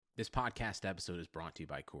This podcast episode is brought to you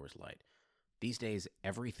by Coors Light. These days,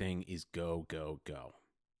 everything is go, go, go.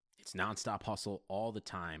 It's nonstop hustle all the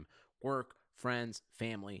time. Work, friends,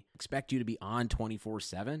 family expect you to be on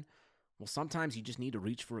 24/7. Well, sometimes you just need to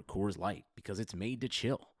reach for a Coors Light because it's made to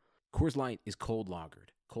chill. Coors Light is cold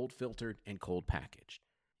lagered, cold filtered, and cold packaged.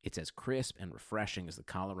 It's as crisp and refreshing as the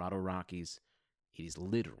Colorado Rockies. It is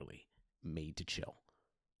literally made to chill.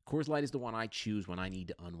 Coors Light is the one I choose when I need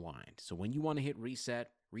to unwind. So when you want to hit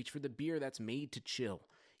reset, reach for the beer that's made to chill.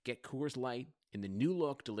 Get Coors Light in the new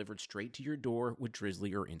look delivered straight to your door with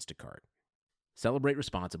Drizzly or Instacart. Celebrate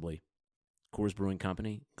responsibly. Coors Brewing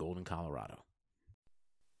Company, Golden, Colorado.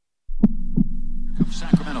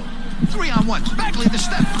 Sacramento. 3-on-1. Bagley the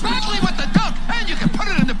step. Bagley with the dunk. And you can put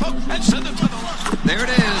it in the book and send it to the left. There it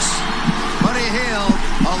is. Buddy Hield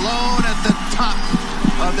alone at the top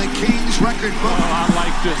of the Kings record book. Oh, I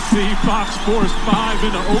like to see Fox Force 5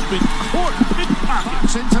 in the open court.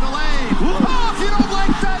 Fox into the lane. Oh, if you don't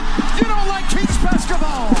like that, you don't like Kings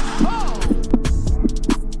basketball. Oh.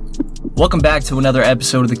 Welcome back to another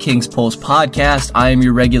episode of the Kings Pulse podcast. I am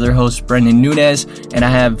your regular host, Brendan Nunez, and I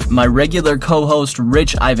have my regular co-host,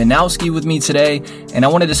 Rich Ivanowski, with me today. And I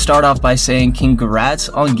wanted to start off by saying congrats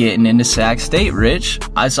on getting into Sac State, Rich.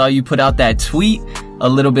 I saw you put out that tweet, a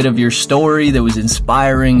little bit of your story that was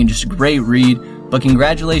inspiring and just a great read. But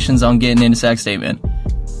congratulations on getting into Sac State, man.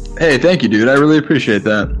 Hey, thank you, dude. I really appreciate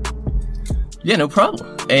that. Yeah, no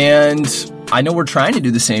problem. And I know we're trying to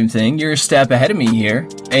do the same thing. You're a step ahead of me here.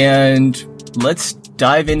 And let's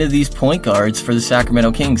dive into these point guards for the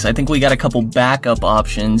Sacramento Kings. I think we got a couple backup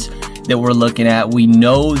options that we're looking at. We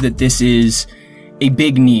know that this is a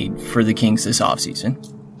big need for the Kings this offseason.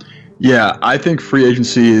 Yeah, I think free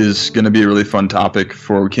agency is going to be a really fun topic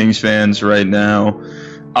for Kings fans right now.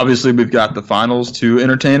 Obviously, we've got the finals to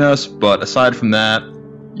entertain us, but aside from that,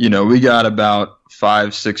 you know, we got about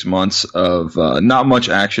 5-6 months of not much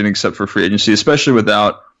action except for free agency, especially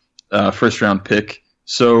without first round pick.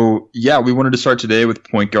 So yeah, we wanted to start today with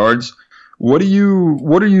point guards. What are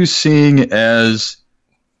you seeing as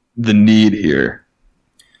the need here?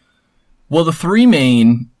 Well, the three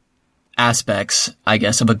main aspects, I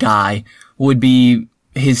guess, of a guy would be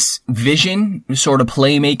his vision, sort of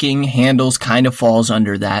playmaking, handles kind of falls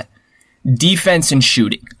under that. Defense and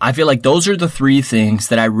shooting. I feel like those are the three things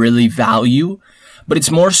that I really value, but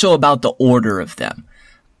it's more so about the order of them.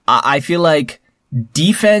 I feel like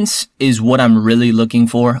defense is what I'm really looking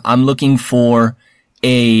for. I'm looking for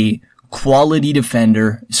a quality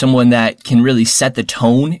defender, someone that can really set the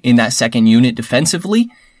tone in that second unit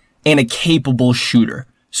defensively, and a capable shooter.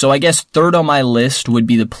 So I guess third on my list would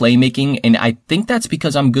be the playmaking, and I think that's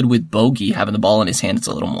because I'm good with Bogey having the ball in his hands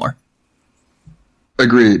a little more.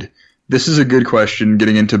 Agreed. This is a good question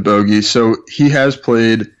getting into Bogey. So he has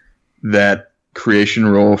played that creation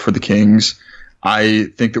role for the Kings. I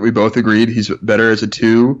think that we both agreed he's better as a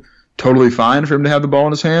 2. Totally fine for him to have the ball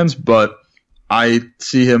in his hands, but I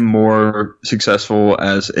see him more successful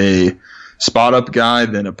as a spot-up guy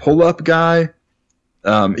than a pull-up guy.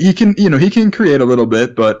 He can create a little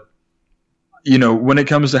bit, but when it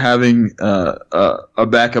comes to having a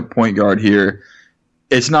backup point guard here,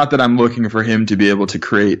 it's not that I'm looking for him to be able to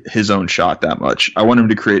create his own shot that much. I want him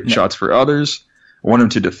to create shots for others. I want him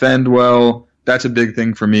to defend well. That's a big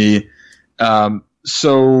thing for me.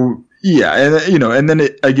 So yeah, and then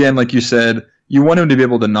again, like you said, you want him to be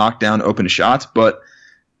able to knock down open shots, but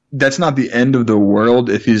that's not the end of the world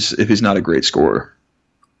if he's not a great scorer.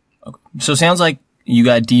 Okay. So it sounds like you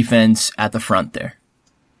got defense at the front there.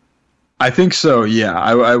 I think so. Yeah,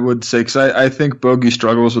 I would say, because I think Bogey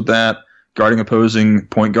struggles with that. Guarding opposing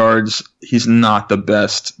point guards, he's not the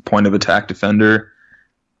best point of attack defender.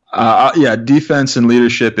 Defense and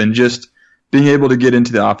leadership and just being able to get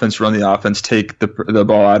into the offense, run the offense, take the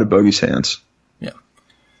ball out of Bogey's hands. Yeah.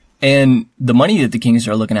 And the money that the Kings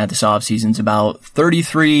are looking at this offseason is about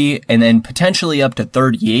 $33 and then potentially up to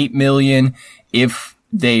 $38 million if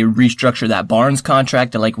they restructure that Barnes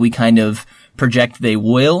contract like we kind of project they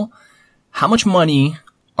will. How much money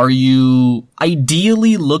are you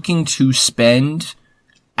ideally looking to spend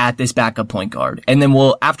at this backup point guard? And then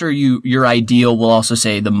after your ideal, we'll also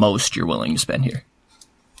say the most you're willing to spend here.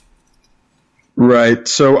 Right.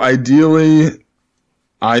 So ideally,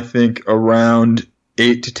 I think around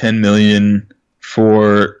 $8 to $10 million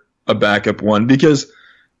for a backup one, because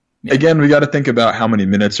again, we got to think about how many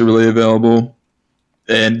minutes are really available.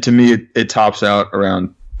 And to me, it tops out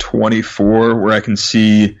around 24, where I can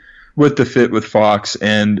see with the fit with Fox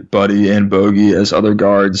and Buddy and Bogey as other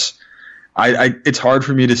guards, it's hard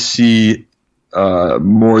for me to see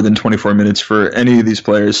more than 24 minutes for any of these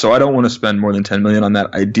players. So I don't want to spend more than $10 million on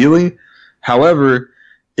that ideally. However,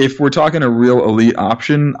 if we're talking a real elite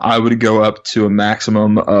option, I would go up to a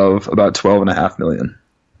maximum of about $12.5 million.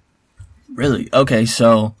 Really? Okay,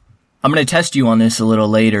 so I'm going to test you on this a little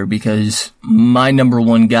later because my number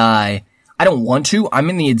one guy, I don't want to. I'm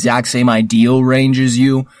in the exact same ideal range as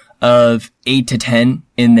you of 8 to 10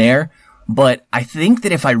 in there. But I think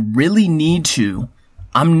that if I really need to,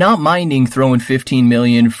 I'm not minding throwing $15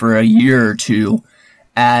 million for a year or two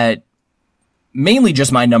at mainly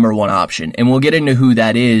just my number one option. And we'll get into who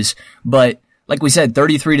that is. But like we said,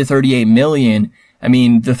 33 to 38 million. I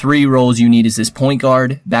mean, the three roles you need is this point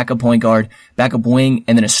guard, backup wing,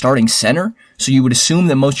 and then a starting center. So you would assume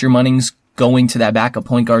that most of your money's going to that backup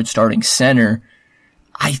point guard, starting center.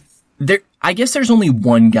 I guess there's only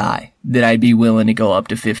one guy that I'd be willing to go up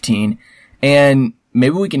to 15. And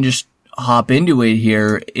maybe we can just hop into it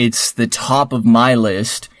here. It's the top of my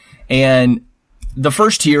list. And the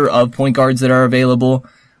first tier of point guards that are available,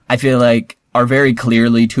 I feel like are very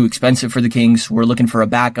clearly too expensive for the Kings. We're looking for a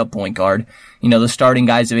backup point guard. You know, the starting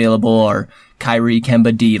guys available are Kyrie,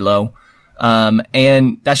 Kemba, D'Lo.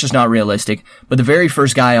 And that's just not realistic. But the very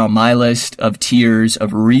first guy on my list of tiers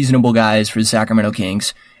of reasonable guys for the Sacramento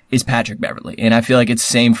Kings is Patrick Beverley. And I feel like it's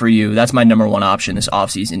the same for you. That's my number one option this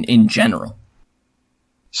offseason in general.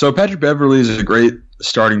 So Patrick Beverley is a great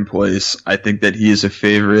starting place. I think that he is a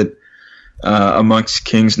favorite amongst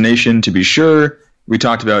Kings Nation, to be sure. We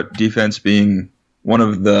talked about defense being one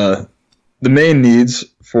of the main needs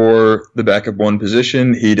for the backup one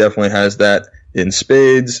position. He definitely has that in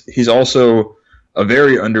spades. He's also a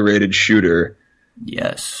very underrated shooter.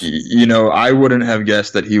 Yes. You know, I wouldn't have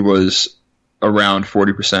guessed that he was around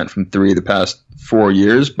 40% from three the past 4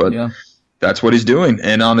 years, but that's what he's doing.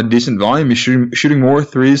 And on a decent volume, he's shooting more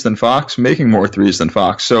threes than Fox, making more threes than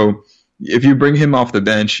Fox. So if you bring him off the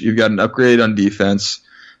bench, you've got an upgrade on defense.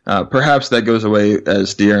 Perhaps that goes away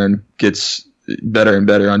as De'Aaron gets better and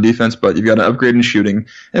better on defense, but you've got an upgrade in shooting,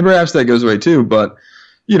 and perhaps that goes away too. But,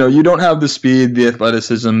 you know, you don't have the speed, the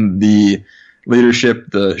athleticism, the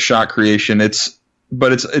leadership, the shot creation. It's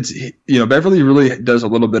you know, Beverley really does a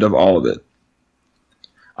little bit of all of it.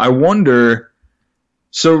 I wonder,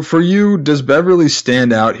 so for you, does Beverley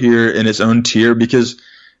stand out here in its own tier? Because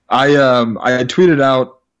I had tweeted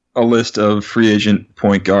out a list of free agent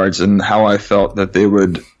point guards and how I felt that they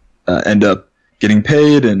would end up getting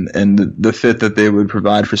paid and the fit that they would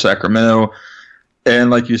provide for Sacramento. And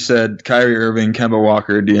like you said, Kyrie Irving, Kemba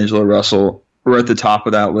Walker, D'Angelo Russell were at the top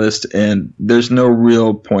of that list, and there's no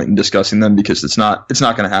real point in discussing them because it's not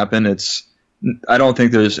going to happen. I don't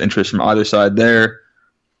think there's interest from either side there.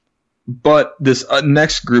 But this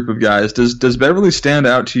next group of guys, does Beverley stand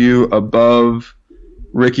out to you above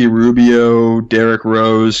Ricky Rubio, Derrick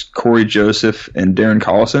Rose, Corey Joseph, and Darren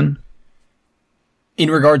Collison? In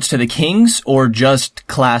regards to the Kings or just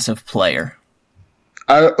class of player?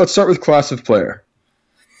 Let's start with class of player.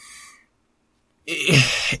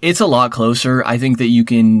 It's a lot closer. I think that you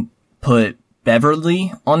can put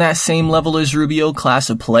Beverley on that same level as Rubio, class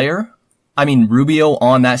of player. I mean, Rubio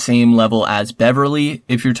on that same level as Beverley,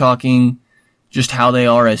 if you're talking just how they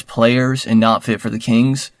are as players and not fit for the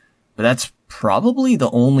Kings. But that's probably the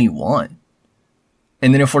only one.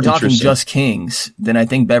 And then if we're talking just Kings, then I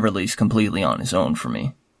think Beverley's completely on his own for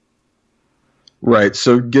me. Right.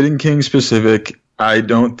 So getting King specific, I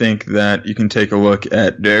don't think that you can take a look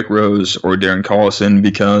at Derrick Rose or Darren Collison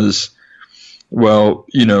because, well,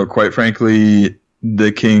 you know, quite frankly,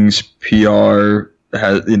 the Kings PR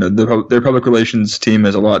has, you know, their public relations team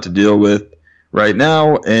has a lot to deal with right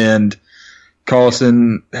now, and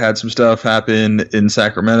Collison had some stuff happen in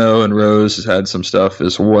Sacramento, and Rose has had some stuff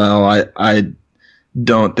as well. I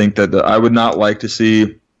don't think that I would not like to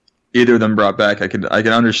see either of them brought back. I can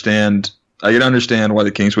understand why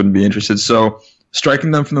the Kings wouldn't be interested. So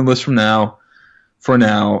striking them from the list for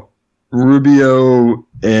now, Rubio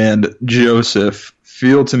and Joseph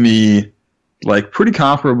feel to me like pretty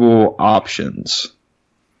comparable options.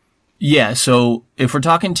 Yeah, so if we're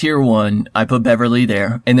talking tier 1, I put Beverley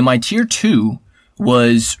there. And then my tier 2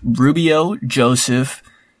 was Rubio, Joseph,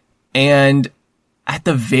 and at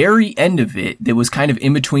the very end of it, that was kind of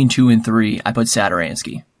in between 2 and 3, I put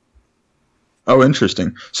Satoransky. Oh,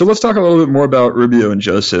 interesting. So let's talk a little bit more about Rubio and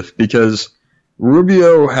Joseph, because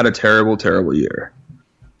Rubio had a terrible, terrible year.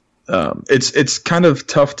 It's kind of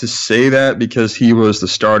tough to say that because he was the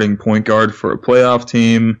starting point guard for a playoff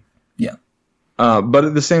team. Yeah. But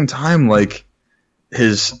at the same time, like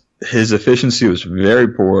his efficiency was very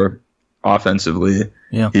poor offensively.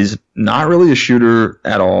 Yeah. He's not really a shooter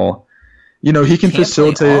at all. You know, he can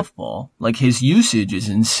facilitate play off ball. Like his usage is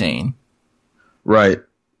insane. Right.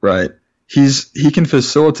 He can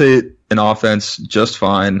facilitate an offense just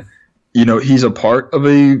fine. he's a part of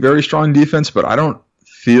a very strong defense, but I don't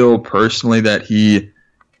feel personally that he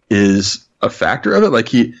is a factor of it. Like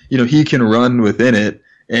he can run within it,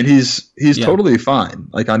 and he's totally fine.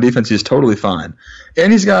 Like on defense, he's totally fine.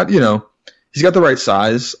 And he's got the right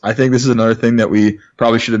size. I think this is another thing that we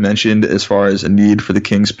probably should have mentioned as far as a need for the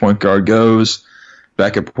Kings point guard goes.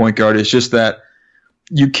 Backup point guard is just that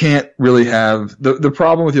you can't really have the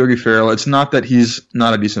problem with Yogi Ferrell. It's not that he's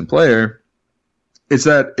not a decent player. It's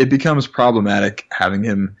that it becomes problematic having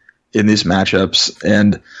him in these matchups.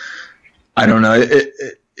 And I don't know.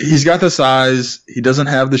 He's got the size. He doesn't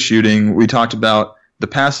have the shooting. We talked about the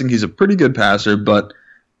passing. He's a pretty good passer, but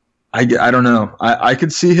I don't know. I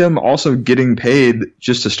could see him also getting paid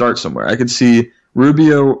just to start somewhere. I could see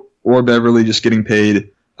Rubio or Beverly just getting paid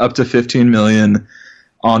up to $15 million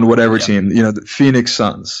on whatever team. The Phoenix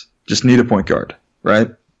Suns just need a point guard,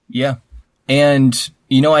 right? Yeah. And,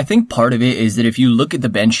 I think part of it is that if you look at the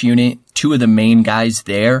bench unit, two of the main guys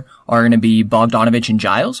there are going to be Bogdanovich and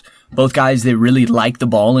Giles, both guys that really like the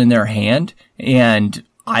ball in their hand. And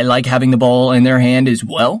I like having the ball in their hand as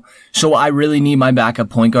well. So I really need my backup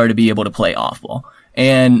point guard to be able to play off ball.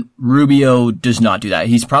 And Rubio does not do that.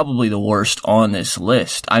 He's probably the worst on this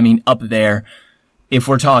list. I mean, up there, if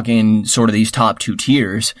we're talking sort of these top two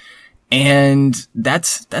tiers. And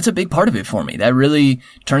that's a big part of it for me. That really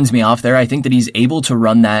turns me off there. I think that he's able to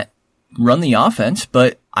run the offense,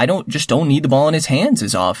 but I don't need the ball in his hands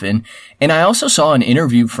as often. And I also saw an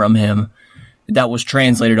interview from him that was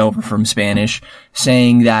translated over from Spanish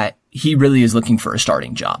saying that he really is looking for a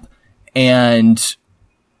starting job. And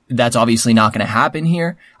that's obviously not going to happen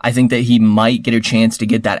here. I think that he might get a chance to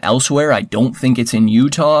get that elsewhere. I don't think it's in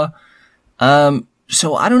Utah.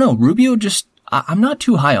 So I don't know. Rubio I'm not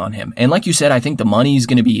too high on him. And like you said, I think the money's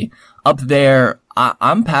going to be up there.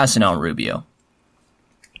 I'm passing on Rubio.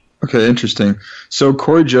 Okay, interesting. So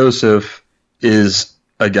Corey Joseph is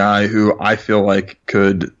a guy who I feel like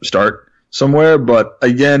could start somewhere, but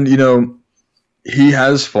again, he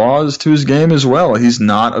has flaws to his game as well. He's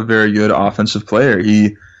not a very good offensive player.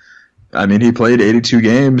 He played 82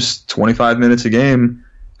 games, 25 minutes a game,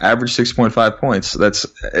 averaged 6.5 points. That's,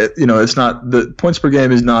 it's not, the points per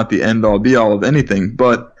game is not the end all be all of anything,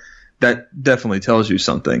 but that definitely tells you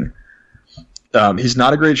something. He's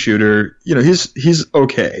not a great shooter. He's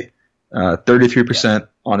okay. 33%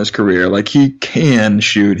 on his career. Like he can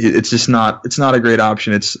shoot. It's not a great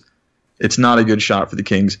option. It's not a good shot for the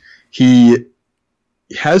Kings. He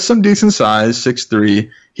has some decent size, 6'3".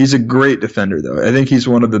 He's a great defender though. I think he's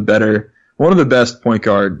one of the best point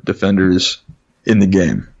guard defenders in the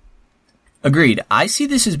game. Agreed. I see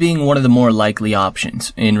this as being one of the more likely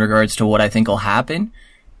options in regards to what I think will happen.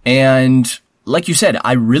 And like you said,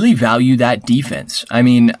 I really value that defense. I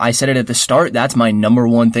mean, I said it at the start, that's my number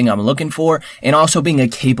one thing I'm looking for, and also being a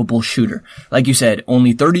capable shooter. Like you said,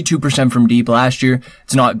 only 32% from deep last year.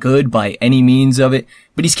 It's not good by any means of it,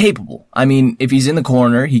 but he's capable. I mean, if he's in the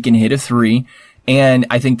corner, he can hit a three, and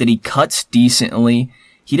I think that he cuts decently.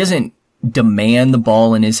 He doesn't demand the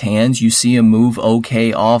ball in his hands. You see him move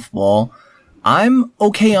okay off ball. I'm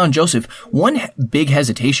okay on Joseph. One big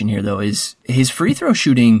hesitation here, though, is his free throw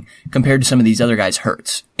shooting compared to some of these other guys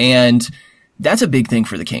hurts. And that's a big thing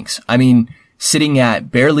for the Kings. I mean, sitting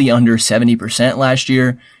at barely under 70% last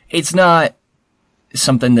year, it's not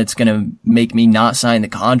something that's going to make me not sign the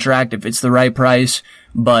contract if it's the right price,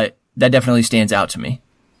 but that definitely stands out to me.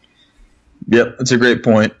 Yep, that's a great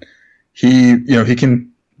point. He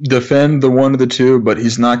can defend the one or the two, but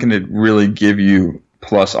he's not going to really give you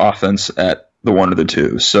plus offense at the one or the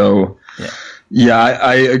two. So,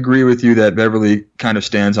 I agree with you that Beverly kind of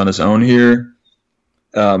stands on his own here.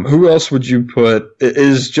 Who else would you put?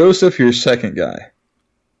 Is Joseph your second guy?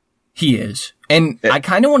 He is. And I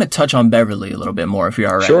kind of want to touch on Beverly a little bit more if you're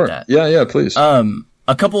all right with that. Yeah, please.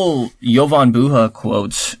 A couple Jovan Buha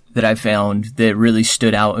quotes that I found that really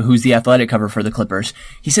stood out, who's the athletic cover for the Clippers.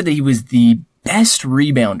 He said that he was the best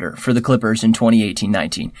rebounder for the Clippers in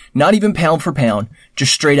 2018-19. Not even pound for pound,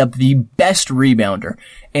 just straight up the best rebounder.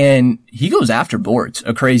 And he goes after boards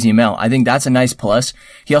a crazy amount. I think that's a nice plus.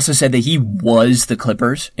 He also said that he was the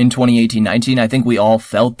Clippers in 2018-19. I think we all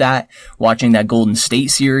felt that watching that Golden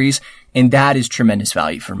State series. And that is tremendous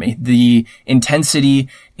value for me. The intensity,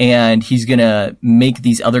 and he's going to make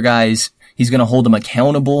these other guys, he's going to hold them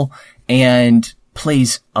accountable, and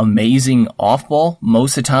plays amazing off ball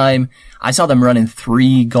most of the time. I saw them running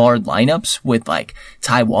 3 guard lineups with like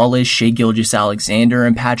Ty Wallace, Shai Gilgeous-Alexander,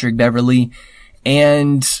 and Patrick Beverly.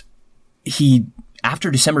 And he,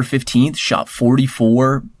 after December 15th, shot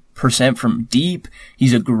 44% from deep.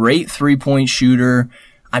 He's a great 3-point shooter.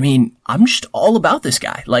 I mean, I'm just all about this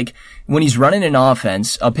guy. Like, when he's running an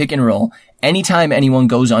offense, a pick and roll, anytime anyone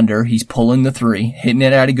goes under, he's pulling the three, hitting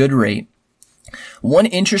it at a good rate. One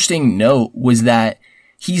interesting note was that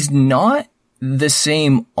he's not the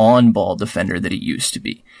same on-ball defender that he used to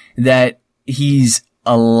be. That he's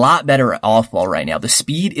a lot better at off-ball right now. The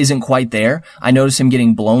speed isn't quite there. I notice him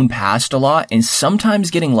getting blown past a lot and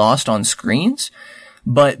sometimes getting lost on screens.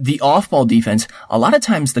 But the off-ball defense, a lot of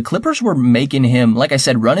times the Clippers were making him, like I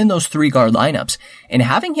said, running those 3-guard lineups and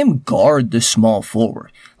having him guard the small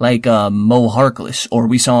forward, like Mo Harkless, or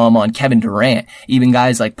we saw him on Kevin Durant, even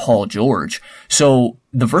guys like Paul George. So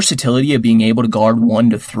the versatility of being able to guard 1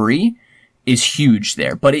 to 3 is huge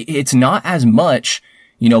there. But it's not as much,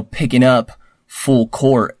 picking up full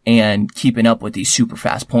court and keeping up with these super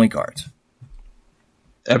fast point guards.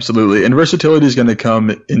 Absolutely. And versatility is going to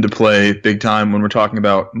come into play big time when we're talking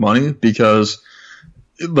about money because,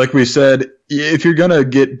 like we said, if you're going to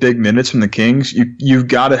get big minutes from the Kings, you've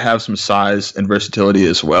got to have some size and versatility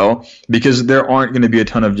as well because there aren't going to be a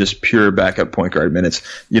ton of just pure backup point guard minutes.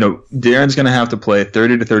 De'Aaron's going to have to play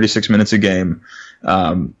 30 to 36 minutes a game,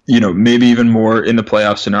 maybe even more in the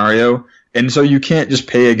playoff scenario. And so you can't just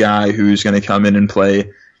pay a guy who's going to come in and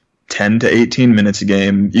play 10 to 18 minutes a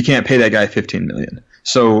game. You can't pay that guy $15 million.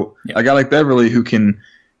 So a guy like Beverley who can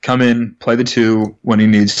come in, play the 2 when he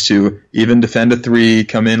needs to, even defend a 3,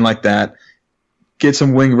 come in like that, get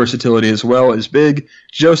some wing versatility as well is big.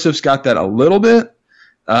 Joseph's got that a little bit.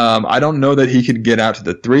 I don't know that he could get out to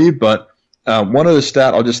the 3, but one other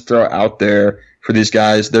stat I'll just throw out there for these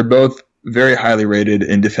guys, they're both very highly rated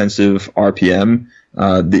in defensive RPM,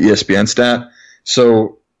 the ESPN stat.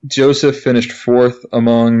 So Joseph finished 4th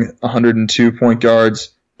among 102 point guards.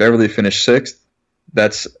 Beverley finished 6th.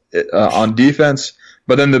 That's on defense.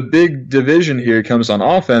 But then the big division here comes on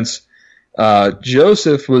offense.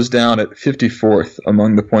 Joseph was down at 54th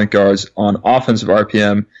among the point guards on offensive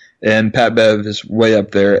RPM, and Pat Bev is way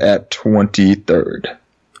up there at 23rd.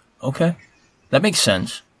 Okay. That makes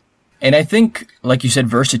sense. And I think, like you said,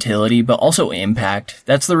 versatility, but also impact.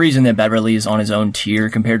 That's the reason that Beverley is on his own tier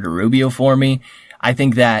compared to Rubio for me. I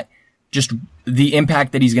think that just the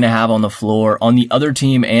impact that he's going to have on the floor, on the other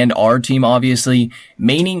team and our team, obviously,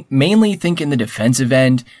 mainly think in the defensive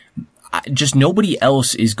end, just nobody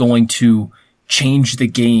else is going to change the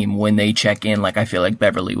game when they check in like I feel like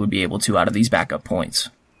Beverley would be able to out of these backup points.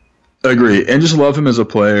 Agree. And just love him as a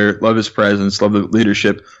player, love his presence, love the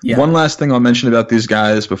leadership. Yeah. One last thing I'll mention about these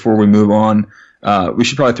guys before we move on. We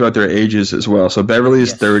should probably throw out their ages as well. So Beverley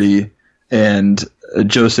is 30 and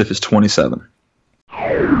Joseph is 27.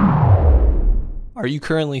 Are you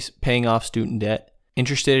currently paying off student debt?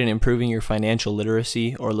 Interested in improving your financial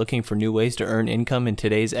literacy or looking for new ways to earn income in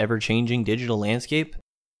today's ever-changing digital landscape?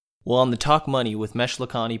 Well, on the Talk Money with Mesh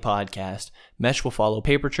Lakhani podcast, Mesh will follow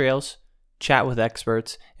paper trails, chat with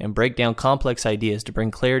experts, and break down complex ideas to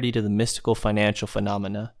bring clarity to the mystical financial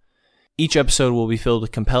phenomena. Each episode will be filled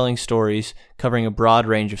with compelling stories covering a broad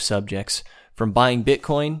range of subjects, from buying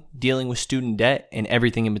Bitcoin, dealing with student debt, and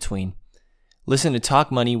everything in between. Listen to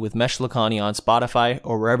Talk Money with Mesh Lakhani on Spotify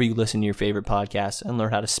or wherever you listen to your favorite podcasts and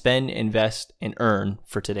learn how to spend, invest, and earn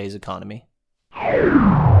for today's economy.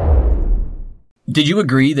 Did you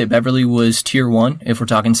agree that Beverley was tier 1 if we're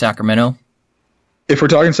talking Sacramento? If we're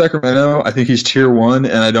talking Sacramento, I think he's tier 1,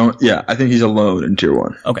 and I think he's alone in tier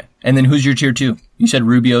 1. Okay. And then who's your tier 2? You said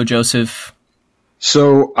Rubio, Joseph.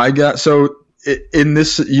 In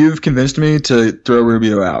this, you've convinced me to throw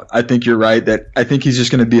Rubio out. I think you're right that I think he's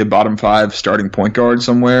just going to be a bottom 5 starting point guard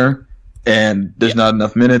somewhere, and there's not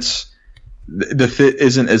enough minutes. The fit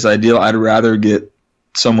isn't as ideal. I'd rather get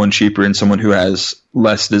someone cheaper and someone who has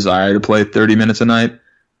less desire to play 30 minutes a night.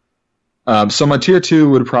 So my tier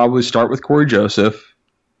 2 would probably start with Corey Joseph.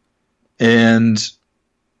 And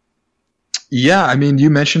yeah, I mean,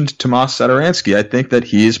 you mentioned Tomas Satoransky. I think that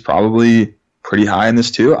he is probably pretty high in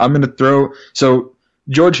this too. I'm going to so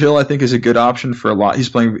George Hill, I think, is a good option for a lot.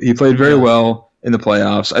 He played very well in the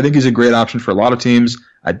playoffs. I think he's a great option for a lot of teams.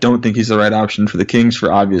 I don't think he's the right option for the Kings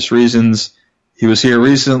for obvious reasons. He was here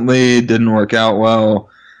recently, didn't work out well.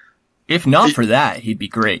 If not for that, he'd be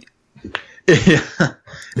great. Yeah.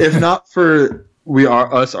 If not for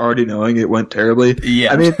us already knowing it went terribly.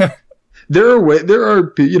 Yeah. I mean, there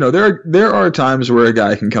are times where a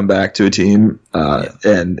guy can come back to a team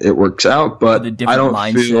and it works out, but I don't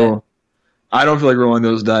feel like rolling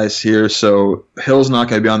those dice here. So Hill's not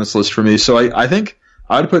going to be on this list for me. So I think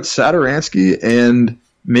I'd put Satoransky and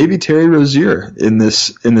maybe Terry Rozier in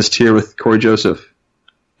this tier with Corey Joseph.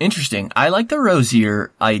 Interesting. I like the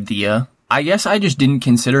Rozier idea. I guess I just didn't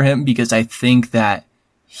consider him because I think that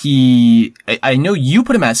I know you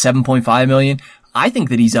put him at $7.5 million. I think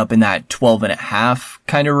that he's up in that 12.5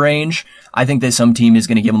 kind of range. I think that some team is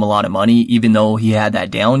going to give him a lot of money, even though he had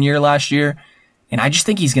that down year last year. And I just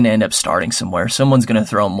think he's going to end up starting somewhere. Someone's going to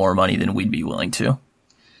throw him more money than we'd be willing to.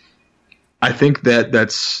 I think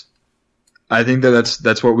that's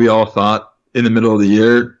what we all thought in the middle of the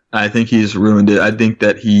year. I think he's ruined it. I think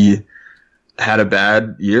that he had a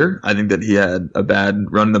bad year. I think that he had a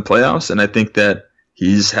bad run in the playoffs, and I think that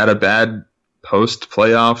he's had a bad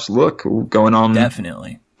post-playoffs look going on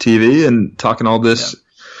definitely TV and talking all this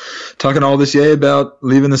about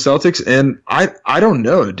leaving the Celtics. And I don't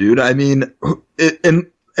know, dude. I mean,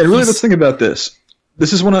 and really, let's think about this.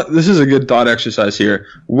 This is a good thought exercise here.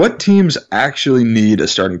 What teams actually need a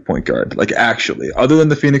starting point guard? Like, actually, other than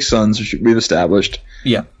the Phoenix Suns, which we've established.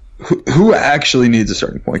 Yeah. Who actually needs a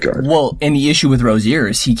starting point guard? Well, and the issue with Rozier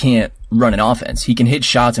is he can't run an offense. He can hit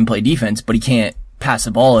shots and play defense, but he can't pass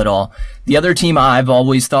the ball at all. The other team I've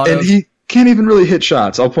always thought of... And he can't even really hit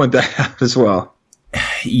shots. I'll point that out as well.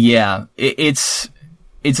 Yeah, it's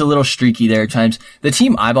a little streaky there at times. The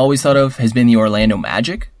team I've always thought of has been the Orlando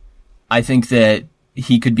Magic. I think that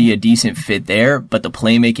he could be a decent fit there, but the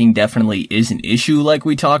playmaking definitely is an issue like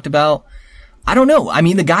we talked about. I don't know. I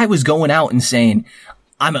mean, the guy was going out and saying,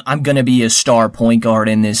 I'm going to be a star point guard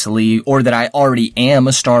in this league, or that I already am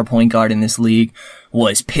a star point guard in this league,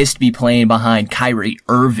 was pissed to be playing behind Kyrie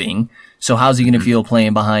Irving. So how's he going to feel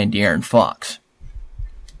playing behind De'Aaron Fox?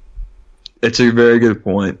 It's a very good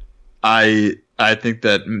point. I think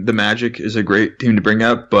that the Magic is a great team to bring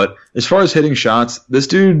up, but as far as hitting shots, this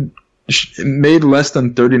dude made less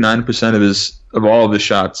than 39% of all of his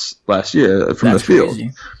shots last year from the field.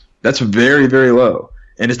 Crazy. That's very, very low.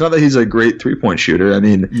 And it's not that he's a great 3-point shooter. I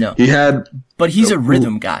mean, no. But he's a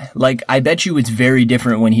rhythm guy. Like, I bet you it's very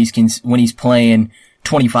different when he's playing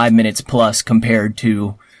 25 minutes plus compared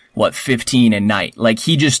to 15 a night. Like,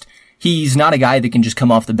 he's not a guy that can just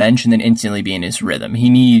come off the bench and then instantly be in his rhythm. He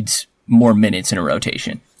needs more minutes in a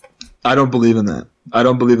rotation. I don't believe in that. I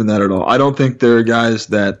don't believe in that at all. I don't think there are guys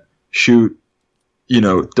that shoot,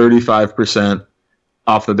 35%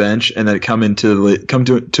 off the bench and then come to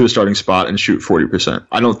a starting spot and shoot 40%.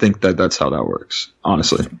 I don't think that that's how that works,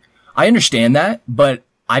 honestly. I understand that, but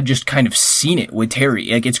I've just kind of seen it with Terry.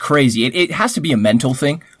 Like, it's crazy. It has to be a mental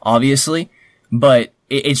thing, obviously, but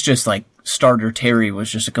it's just like starter Terry was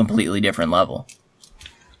just a completely different level.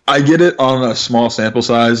 I get it on a small sample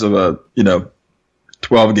size of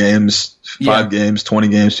 12 games, 5 games, 20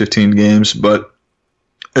 games, 15 games, but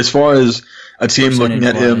as far as a team looking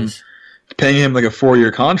at him, paying him like a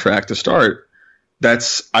 4-year contract to start,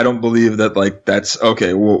 I don't believe that that's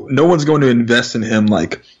okay. Well, no one's going to invest in him.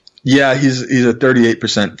 Like, yeah, he's a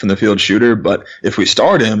 38% from the field shooter, but if we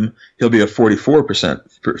start him, he'll be a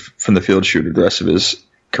 44% from the field shooter the rest of his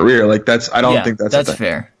career. Like, I don't think that's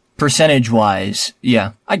fair. Percentage wise,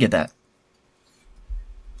 yeah, I get that.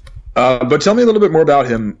 But tell me a little bit more about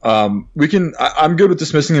him. I'm good with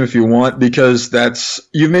dismissing him if you want, because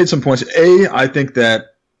you've made some points. I think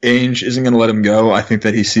that Ainge isn't going to let him go. I think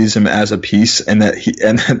that he sees him as a piece, and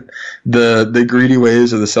that the greedy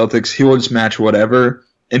ways of the Celtics, he will just match whatever,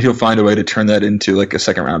 and he'll find a way to turn that into like a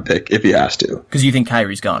 2nd round pick if he has to. Because you think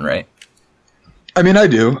Kyrie's gone, right? I mean, I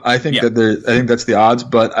do. I think I think that's the odds,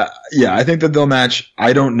 but I think that they'll match.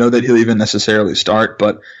 I don't know that he'll even necessarily start,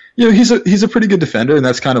 but he's a pretty good defender, and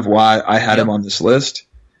that's kind of why I had him on this list.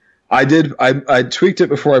 I tweaked it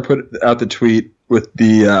before I put out the tweet with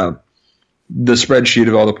the spreadsheet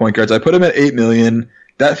of all the point guards. I put him at $8 million.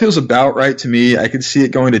 That feels about right to me. I could see it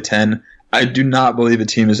going to 10. I do not believe a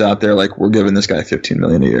team is out there like, we're giving this guy $15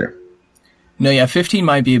 million a year. No, yeah, 15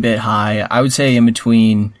 might be a bit high. I would say in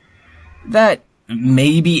between that,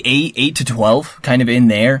 maybe 8 to 12, kind of in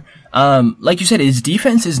there. Like you said, his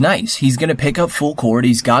defense is nice. He's going to pick up full court.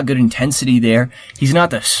 He's got good intensity there. He's not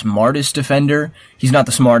the smartest defender. He's not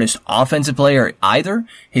the smartest offensive player either.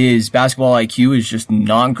 His basketball IQ is just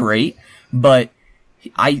not great, but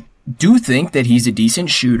I do think that he's a decent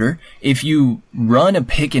shooter. If you run a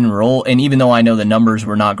pick and roll, and even though I know the numbers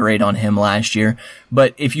were not great on him last year,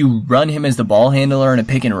 but if you run him as the ball handler in a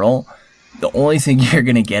pick and roll, the only thing you're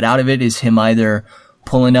going to get out of it is him either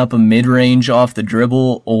pulling up a mid-range off the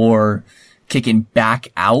dribble or kicking back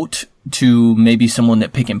out to maybe someone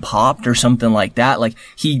that pick and popped or something like that. Like,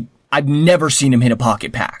 I've never seen him hit a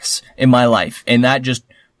pocket pass in my life, and that just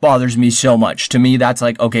bothers me so much. To me, that's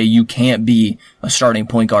like, okay, you can't be a starting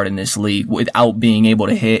point guard in this league without being able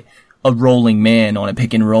to hit a rolling man on a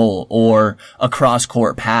pick and roll or a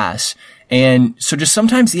cross-court pass. And so just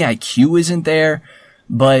sometimes the IQ isn't there,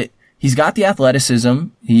 but he's got the athleticism.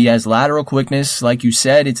 He has lateral quickness. Like you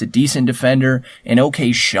said, it's a decent defender, an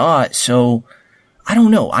okay shot. So I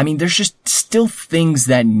don't know. I mean, there's just still things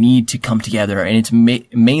that need to come together, and it's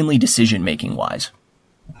mainly decision-making wise.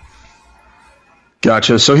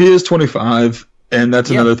 Gotcha. So he is 25, and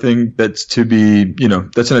that's another thing that's to be,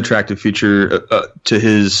 that's an attractive feature to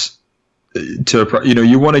his.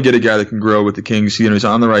 You want to get a guy that can grow with the Kings. He's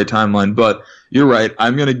on the right timeline, but you're right.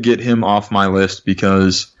 I'm going to get him off my list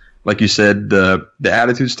because, like you said, the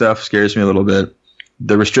attitude stuff scares me a little bit.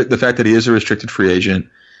 The fact that he is a restricted free agent,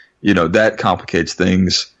 that complicates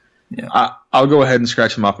things. Yeah. I'll go ahead and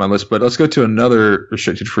scratch him off my list, but let's go to another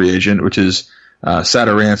restricted free agent, which is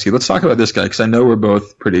Satoransky. Let's talk about this guy because I know we're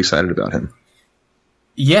both pretty excited about him.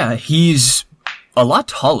 Yeah, he's a lot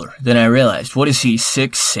taller than I realized. What is he,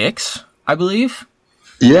 6'6", I believe?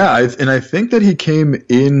 Yeah, I think that he came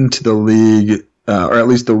into the league, or at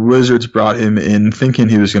least the Wizards brought him in thinking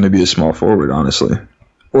he was going to be a small forward, honestly,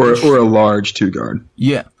 or a large two guard.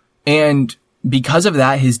 Yeah, and because of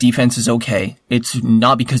that, his defense is okay. It's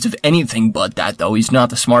not because of anything but that, though. He's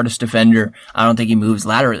not the smartest defender. I don't think he moves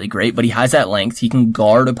laterally great, but he has that length. He can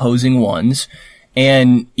guard opposing ones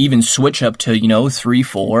and even switch up to,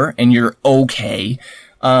 3-4, and you're okay.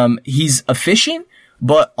 He's efficient,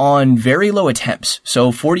 but on very low attempts.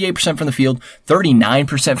 So 48% from the field,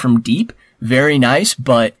 39% from deep. Very nice,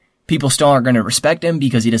 but people still aren't going to respect him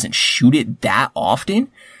because he doesn't shoot it that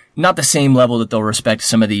often. Not the same level that they'll respect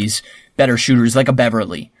some of these better shooters like a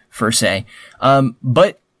Beverly, per se.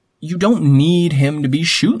 But you don't need him to be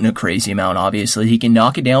shooting a crazy amount, obviously. He can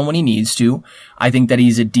knock it down when he needs to. I think that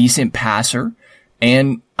he's a decent passer,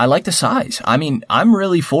 and I like the size. I mean, I'm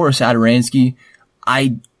really for Satoransky.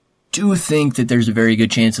 I do think that there's a very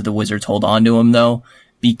good chance that the Wizards hold on to him, though,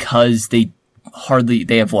 because they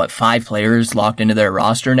have, 5 players locked into their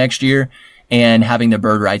roster next year, and having the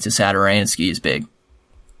bird rights of Satoransky is big.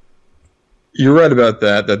 You're right about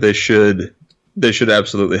that they should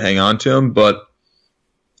absolutely hang on to him, but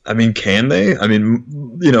I mean, can they? I mean,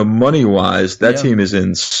 money-wise, that team is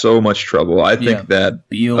in so much trouble. I think that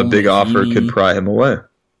a big offer could pry him away.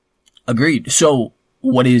 Agreed. So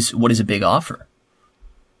what is a big offer?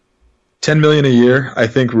 $10 million a year, I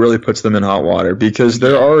think, really puts them in hot water because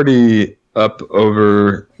they're already up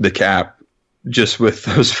over the cap just with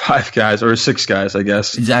those 5 guys or 6 guys, I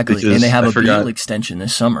guess. Exactly, and they have a Beal extension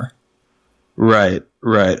this summer. Right.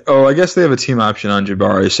 Oh, I guess they have a team option on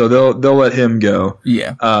Jabari, so they'll let him go.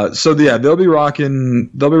 Yeah. They'll be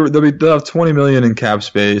rocking. They'll have $20 million in cap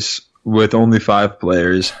space with only 5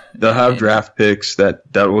 players. They'll have draft picks that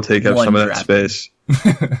will take up some of that space.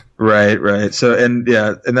 Right. So and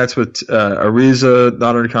that's what Ariza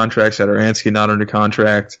not under contract, Satoransky not under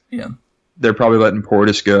contract. Yeah. They're probably letting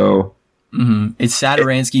Portis go. Mm-hmm. It's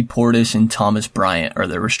Satoransky, Portis, and Thomas Bryant are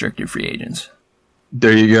the restricted free agents.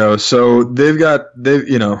 There you go. So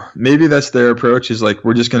maybe that's their approach is like,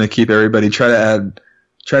 we're just going to keep everybody, try to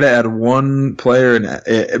add one player.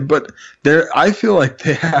 But I feel like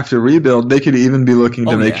they have to rebuild. They could even be looking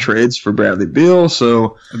to make trades for Bradley Beal.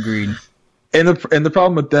 So agreed. And the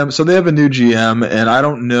problem with them, so they have a new GM and I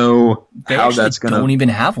don't know how that's going to. They don't even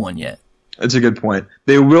have one yet. That's a good point.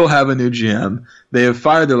 They will have a new GM. They have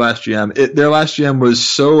fired their last GM. Their last GM was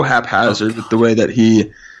so haphazard with the way that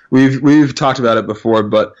we've talked about it before,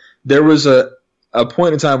 but there was a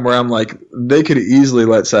point in time where I'm like, they could easily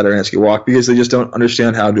let Satoransky walk because they just don't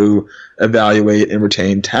understand how to evaluate and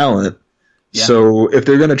retain talent. Yeah. So if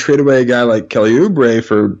they're going to trade away a guy like Kelly Oubre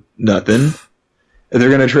for nothing, if they're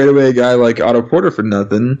going to trade away a guy like Otto Porter for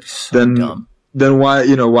nothing, then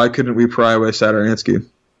why couldn't we pry away Satoransky?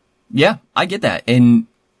 Yeah, I get that. And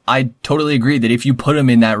I totally agree that if you put him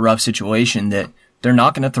in that rough situation that they're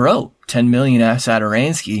not going to throw $10 million at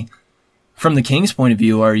Satoransky. From the Kings' point of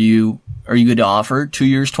view, are you good to offer 2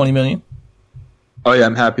 years, $20 million? Oh yeah,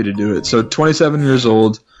 I'm happy to do it. So 27 years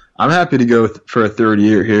old, I'm happy to go for a third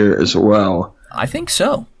year here as well. I think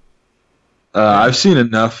so. I've seen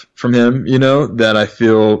enough from him, that I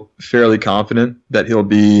feel fairly confident that he'll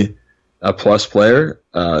be a plus player.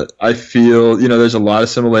 I feel, there's a lot of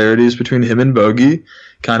similarities between him and Bogey,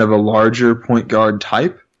 kind of a larger point guard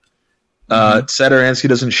type. Satoransky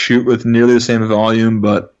doesn't shoot with nearly the same volume,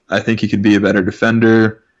 but I think he could be a better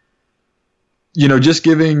defender. Just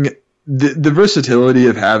giving the versatility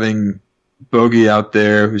of having Bogey out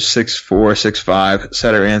there who's 6'4", 6'5",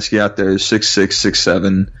 Satoransky out there who's 6'6",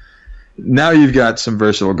 6'7". Now you've got some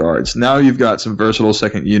versatile guards. Now you've got some versatile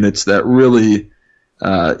second units that really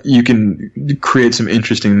you can create some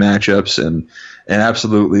interesting matchups and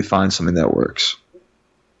absolutely find something that works.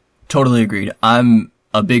 Totally agreed. I'm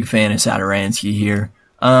a big fan of Satoransky here.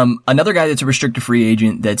 Another guy that's a restricted free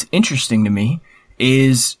agent that's interesting to me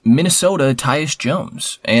is Minnesota Tyus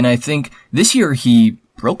Jones. And I think this year he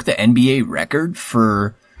broke the NBA record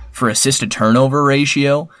for assist to turnover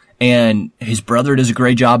ratio. And his brother does a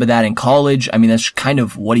great job of that in college. I mean, that's kind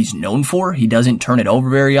of what he's known for. He doesn't turn it over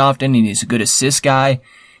very often, and he's a good assist guy.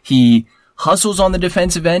 He hustles on the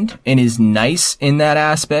defensive end and is nice in that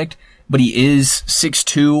aspect, but he is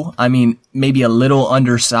 6'2". I mean, maybe a little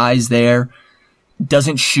undersized there.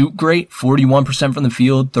 Doesn't shoot great, 41% from the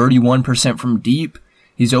field, 31% from deep.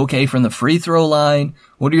 He's okay from the free throw line.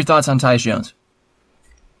 What are your thoughts on Tyus Jones?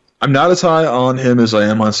 I'm not as high on him as I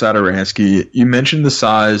am on Satoransky. You mentioned the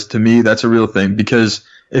size. To me, that's a real thing because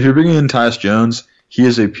if you're bringing in Tyus Jones, he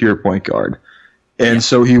is a pure point guard. And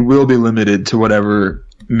so he will be limited to whatever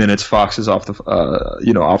minutes Fox is off the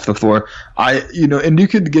floor. And you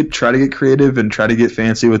could try to get creative and try to get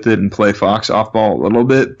fancy with it and play Fox off ball a little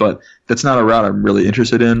bit, but that's not a route I'm really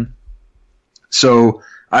interested in. So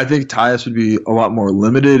I think Tyus would be a lot more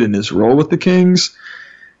limited in his role with the Kings.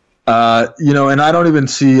 And I don't even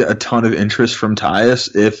see a ton of interest from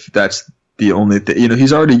Tyus if that's the only thing.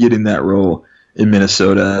 He's already getting that role in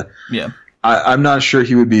Minnesota. Yeah. I'm not sure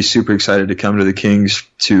he would be super excited to come to the Kings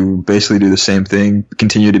to basically do the same thing,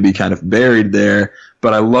 continue to be kind of buried there.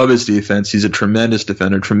 But I love his defense. He's a tremendous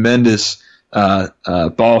defender, tremendous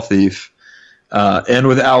ball thief, and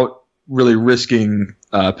without really risking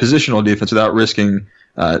positional defense, without risking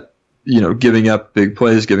giving up big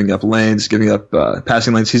plays, giving up lanes, giving up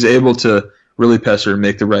passing lanes. He's able to really pester and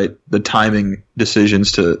make the timing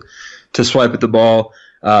decisions to swipe at the ball.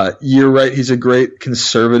 You're right. He's a great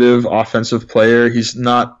conservative offensive player. He's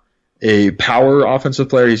not a power offensive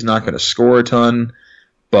player. He's not going to score a ton,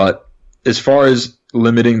 but as far as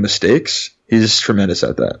limiting mistakes, he's tremendous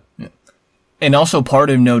at that. Yeah. And also part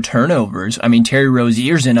of no turnovers. I mean, Terry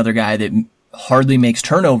Rozier's another guy that hardly makes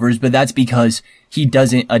turnovers, but that's because he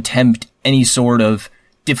doesn't attempt any sort of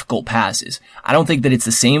difficult passes. I don't think that it's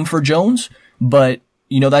the same for Jones, but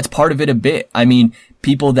that's part of it a bit. I mean,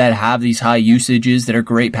 people that have these high usages that are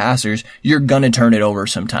great passers, you're going to turn it over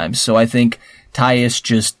sometimes. So I think Tyus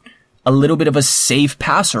just a little bit of a safe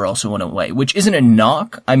passer also in a way, which isn't a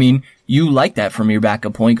knock. I mean, you like that from your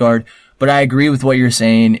backup point guard, but I agree with what you're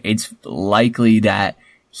saying. It's likely that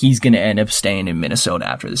he's going to end up staying in Minnesota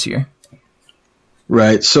after this year.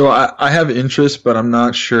 Right. So I have interest, but I'm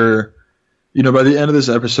not sure. By the end of this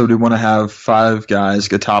episode, we want to have 5 guys,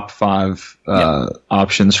 get top 5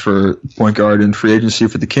 options for point guard in free agency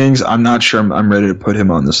for the Kings. I'm not sure I'm ready to put him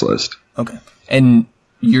on this list. Okay. And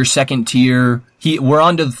your second tier, we're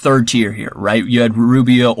on to the third tier here, right? You had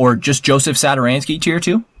Rubio or just Joseph Satoransky tier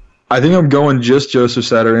 2? I think I'm going just Joseph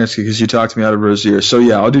Satoransky because you talked me out of Rozier. So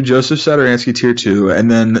yeah, I'll do Joseph Satoransky tier 2, and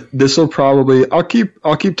then this will probably I'll keep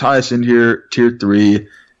Tyus in here tier 3,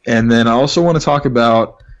 and then I also want to talk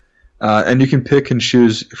about and you can pick and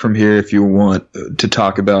choose from here if you want to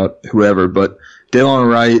talk about whoever, but Delon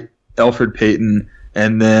Wright, Elfrid Payton,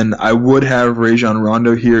 and then I would have Rajon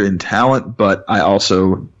Rondo here in talent, but I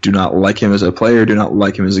also do not like him as a player, do not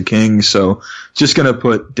like him as a King, so just going to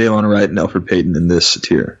put Delon Wright and Elfrid Payton in this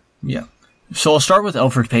tier. Yeah. So I'll start with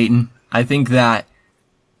Elfrid Payton. I think that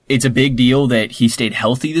it's a big deal that he stayed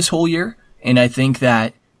healthy this whole year, and I think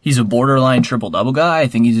that he's a borderline triple-double guy. I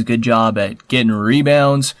think he's a good job at getting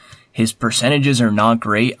rebounds. His percentages are not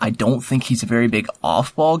great. I don't think he's a very big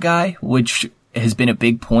off-ball guy, which has been a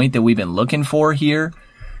big point that we've been looking for here.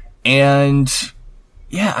 And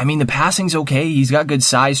yeah, I mean, the passing's okay. He's got good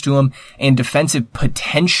size to him and defensive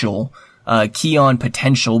potential. Key on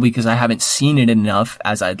potential because I haven't seen it enough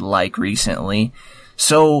as I'd like recently.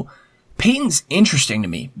 So Payton's interesting to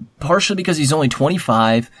me, partially because he's only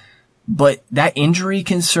 25, but that injury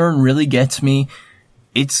concern really gets me.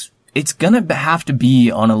 It's gonna have to be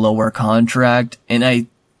on a lower contract, and I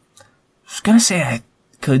was gonna say I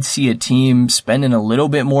could see a team spending a little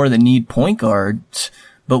bit more than need point guards,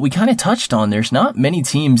 but we kind of touched on there's not many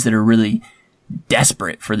teams that are really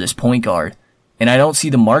desperate for this point guard. And I don't see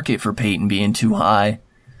the market for Payton being too high.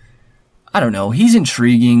 I don't know. He's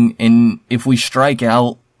intriguing. And if we strike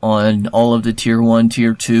out on all of the tier 1,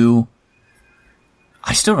 tier 2,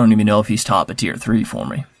 I still don't even know if he's top of tier 3 for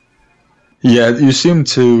me. Yeah, you seem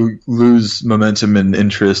to lose momentum and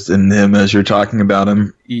interest in him as you're talking about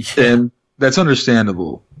him. Yeah. And that's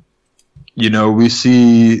understandable. We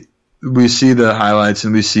see the highlights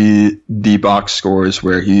and we see the box scores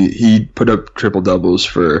where he put up triple doubles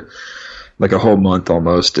for like a whole month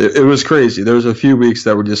almost. It was crazy. There was a few weeks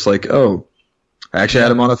that were just like, oh, I actually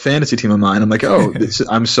had him on a fantasy team of mine. I'm like, oh,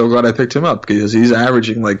 I'm so glad I picked him up because he's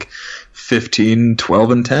averaging like 15, 12,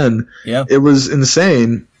 and 10. Yeah. It was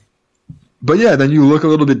insane. But yeah, then you look a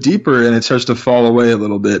little bit deeper and it starts to fall away a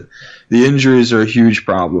little bit. The injuries are a huge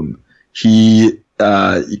problem. He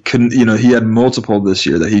he couldn't, he had multiple this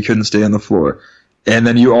year that he couldn't stay on the floor. And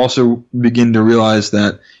then you also begin to realize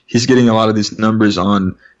that he's getting a lot of these numbers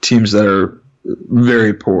on teams that are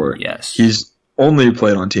very poor. Yes. He's only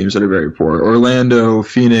played on teams that are very poor. Orlando,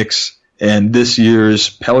 Phoenix, and this year's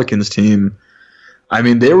Pelicans team, I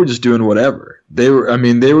mean, they were just doing whatever. They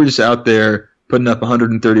were just out there putting up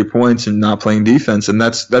 130 points and not playing defense, and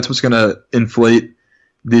that's what's going to inflate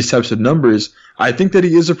these types of numbers. I think that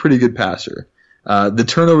he is a pretty good passer. The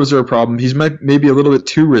turnovers are a problem. He's maybe a little bit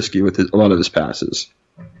too risky with a lot of his passes.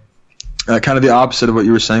 Kind of the opposite of what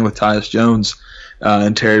you were saying with Tyus Jones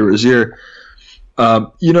and Terry Rozier. I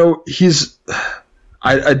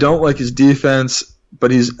don't like his defense,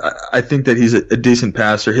 but I think that he's a decent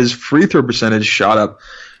passer. His free throw percentage shot up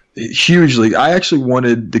hugely. I actually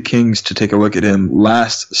wanted the Kings to take a look at him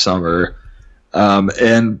last summer,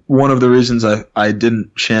 and one of the reasons I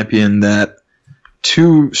didn't champion that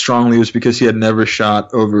too strongly was because he had never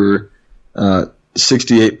shot over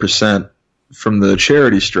 68% from the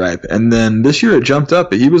charity stripe, and then this year it jumped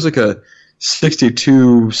up. He was like a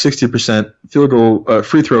 60% field goal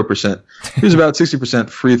free throw percent. He was about 60%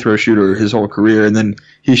 free throw shooter his whole career, and then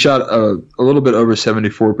he shot a little bit over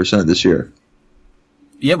 74% this year.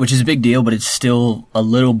 Yeah, which is a big deal, but it's still a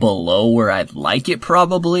little below where I'd like it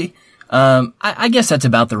probably. I guess that's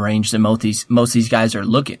about the range that most of these guys are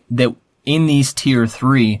looking, that in these tier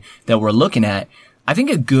 3 that we're looking at. I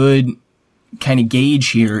think a good kind of gauge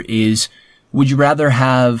here is, would you rather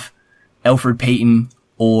have Elfrid Payton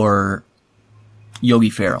or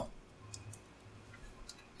Yogi Ferrell?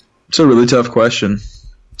 It's a really tough question.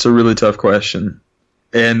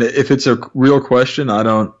 And if it's a real question,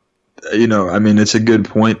 it's a good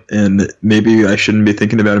point, and maybe I shouldn't be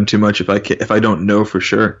thinking about him too much if I don't know for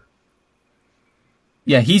sure.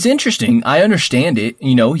 Yeah, he's interesting. I understand it.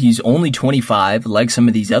 He's only 25, like some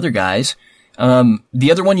of these other guys. The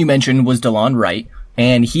other one you mentioned was DeLon Wright,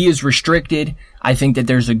 and he is restricted. I think that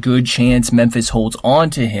there's a good chance Memphis holds on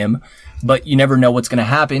to him, but you never know what's going to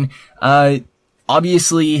happen.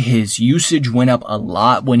 Obviously, his usage went up a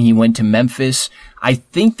lot when he went to Memphis. I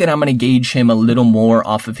think that I'm going to gauge him a little more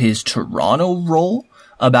off of his Toronto role,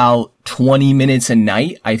 about 20 minutes a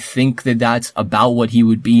night. I think that that's about what he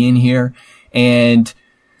would be in here. And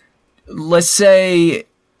let's say,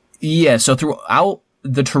 so throughout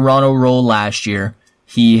the Toronto role last year,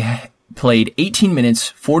 he played 18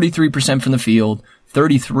 minutes, 43% from the field,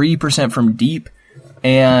 33% from deep,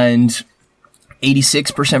 and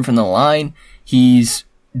 86% from the line. He's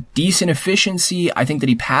decent efficiency. I think that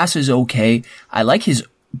he passes okay. I like his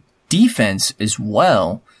defense as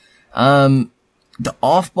well. The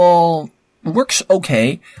off ball works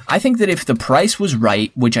okay. I think that if the price was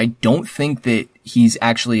right, which I don't think that he's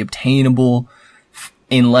actually obtainable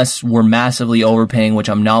unless we're massively overpaying, which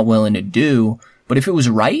I'm not willing to do, but if it was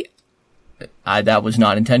right, that was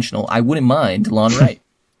not intentional, I wouldn't mind DeLon Wright.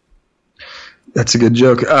 That's a good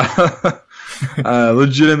joke.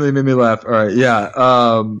 Legitimately made me laugh. All right, yeah.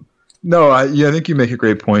 I think you make a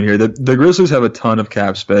great point here. The Grizzlies have a ton of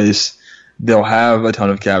cap space. They'll have a ton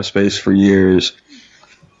of cap space for years.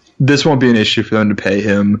 This won't be an issue for them to pay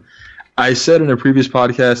him. I said in a previous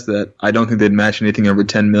podcast that I don't think they'd match anything over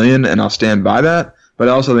 $10 million, and I'll stand by that. But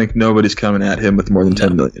I also think nobody's coming at him with more than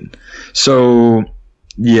 $10 million. So,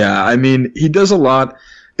 yeah, he does a lot.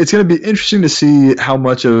 It's going to be interesting to see how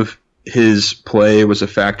much of his play was a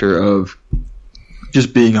factor of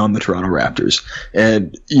just being on the Toronto Raptors.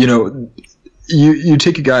 And, you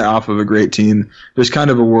take a guy off of a great team, there's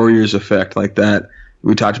kind of a Warriors effect like that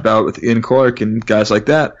we talked about with Ian Clark and guys like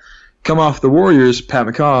that. Come off the Warriors, Pat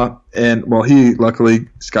McCaw, and, he luckily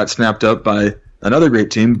got snapped up by another great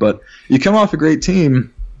team, but you come off a great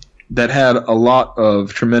team that had a lot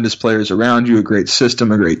of tremendous players around you, a great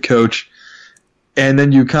system, a great coach, and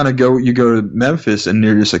then you kind of go to Memphis, and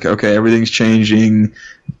you're just like, okay, everything's changing,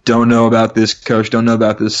 don't know about this coach, don't know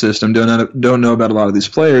about this system, don't know about a lot of these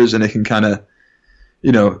players, and it can kind of,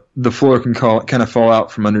 the floor can kind of fall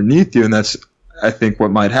out from underneath you, and that's, I think, what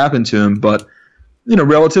might happen to him. But,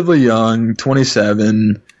 relatively young,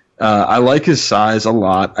 27, I like his size a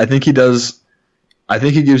lot. I think he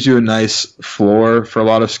gives you a nice floor for a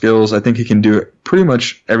lot of skills. I think he can do pretty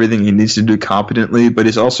much everything he needs to do competently, but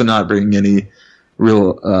he's also not bringing any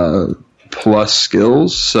real plus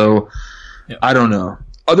skills. So yeah. I don't know.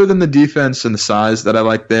 Other than the defense and the size that I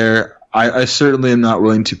like there, I certainly am not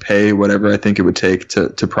willing to pay whatever I think it would take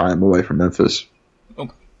to pry him away from Memphis.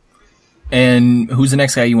 Okay. And who's the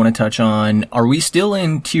next guy you want to touch on? Are we still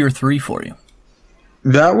in tier 3 for you?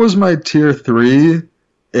 That was my tier 3.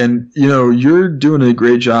 And, you're doing a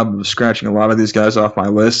great job of scratching a lot of these guys off my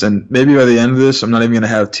list. And maybe by the end of this, I'm not even going to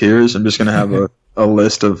have tiers. I'm just going to have a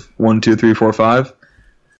list of 1, 2, 3, 4, 5.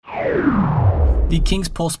 The King's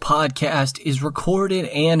Pulse podcast is recorded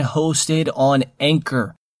and hosted on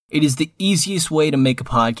Anchor. It is the easiest way to make a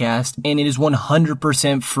podcast, and it is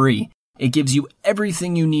 100% free. It gives you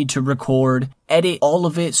everything you need to record, edit all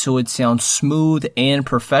of it so it sounds smooth and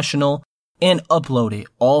professional, and upload it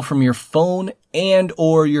all from your phone and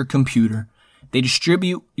or your computer. They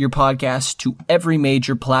distribute your podcast to every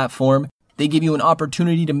major platform. They give you an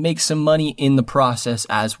opportunity to make some money in the process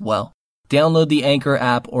as well. Download the Anchor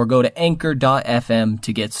app or go to anchor.fm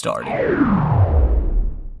to get started.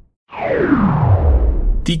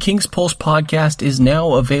 The King's Pulse podcast is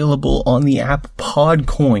now available on the app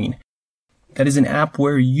Podcoin. That is an app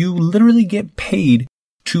where you literally get paid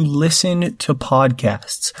to listen to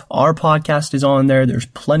podcasts. Our podcast is on there. There's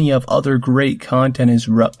plenty of other great content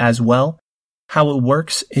as well. How it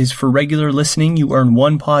works is for regular listening, you earn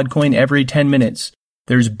 1 Podcoin every 10 minutes.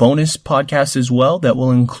 There's bonus podcasts as well that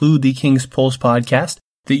will include the King's Pulse podcast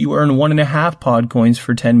that you earn 1.5 Podcoins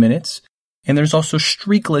for 10 minutes. And there's also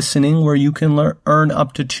streak listening where you can earn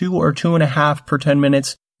up to 2 or 2.5 per 10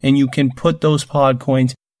 minutes, and you can put those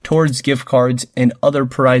Podcoins towards gift cards and other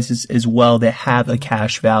prizes as well that have a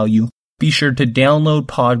cash value. Be sure to download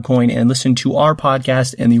Podcoin and listen to our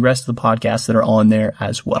podcast and the rest of the podcasts that are on there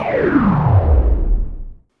as well.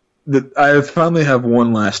 I finally have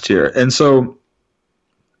one last tier. And so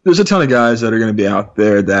there's a ton of guys that are going to be out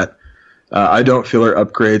there that I don't feel are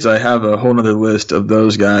upgrades. I have a whole nother list of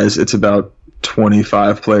those guys. It's about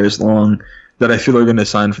 25 players long that I feel are going to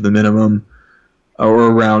sign for the minimum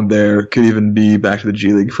or around there. Could even be back to the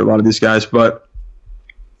G League for a lot of these guys. But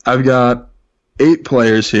I've got 8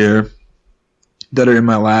 players here that are in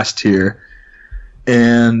my last tier.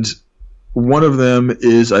 And one of them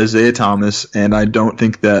is Isaiah Thomas, and I don't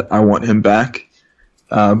think that I want him back.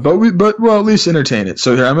 But we'll at least entertain it.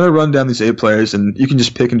 So here, I'm going to run down these 8 players, and you can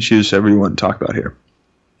just pick and choose whoever you want to talk about here.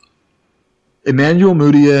 Emmanuel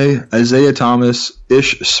Mudiay, Isaiah Thomas,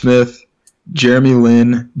 Ish Smith, Jeremy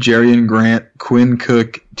Lin, Jerian Grant, Quinn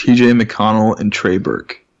Cook, TJ McConnell, and Trey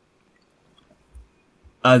Burke.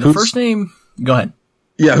 The first name, go ahead.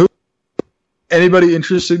 Yeah, anybody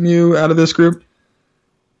interested in you out of this group?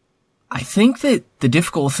 I think that the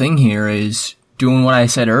difficult thing here is doing what I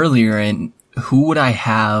said earlier, and who would I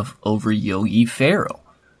have over Yogi Ferrell?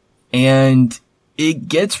 And it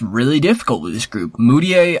gets really difficult with this group.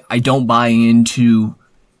 Mudiay, I don't buy into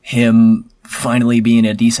him finally being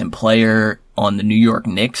a decent player on the New York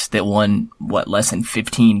Knicks that won, less than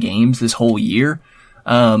 15 games this whole year.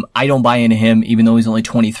 I don't buy into him, even though he's only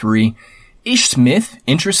 23. Ish Smith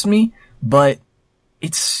interests me, but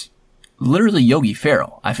it's literally Yogi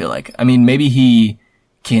Ferrell, I feel like. I mean, maybe he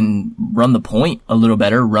can run the point a little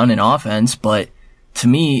better, run an offense, but to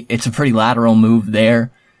me, it's a pretty lateral move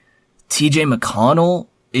there. TJ McConnell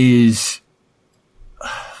is,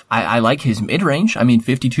 I like his mid-range. I mean,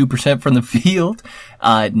 52% from the field,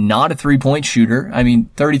 not a 3-point shooter. I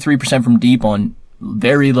mean, 33% from deep on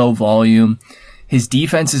very low volume. His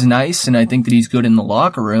defense is nice, and I think that he's good in the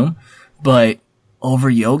locker room, but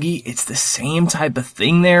over Yogi, it's the same type of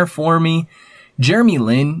thing there for me. Jeremy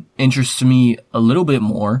Lin interests me a little bit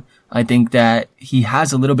more. I think that he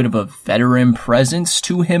has a little bit of a veteran presence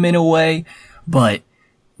to him in a way, but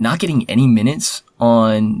not getting any minutes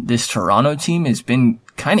on this Toronto team has been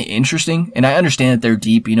kind of interesting. And I understand that they're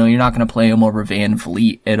deep. You know, you're not going to play him over Van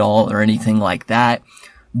Vliet at all or anything like that.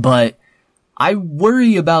 But I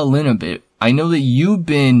worry about Lin a bit. I know that you've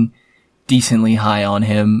been decently high on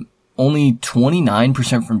him. Only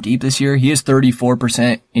 29% from deep this year. He is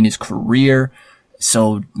 34% in his career.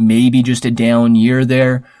 So maybe just a down year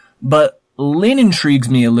there. But Lin intrigues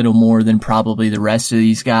me a little more than probably the rest of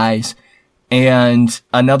these guys. And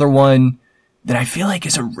another one that I feel like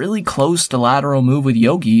is a really close to lateral move with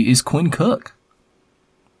Yogi is Quinn Cook.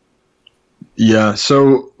 Yeah,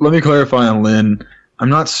 so let me clarify on Lin. I'm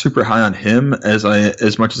not super high on him as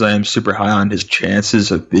much as I am super high on his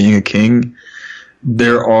chances of being a King.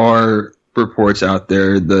 There are reports out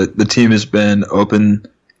there that the team has been open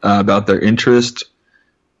about their interest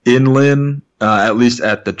in Lin, at least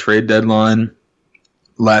at the trade deadline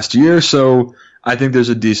last year. So I think there's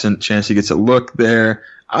a decent chance he gets a look there.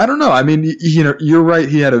 I don't know. I mean, you know, you're right.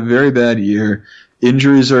 He had a very bad year.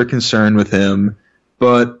 Injuries are a concern with him.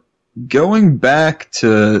 But going back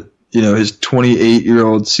to, you know, his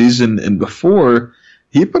 28-year-old season and before,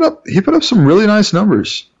 he put up some really nice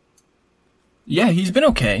numbers. Yeah, he's been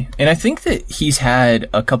okay. And I think that he's had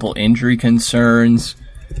a couple injury concerns.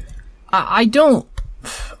 I don't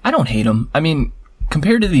hate him. I mean,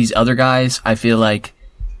 compared to these other guys, I feel like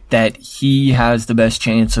that he has the best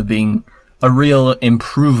chance of being a real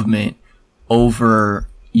improvement over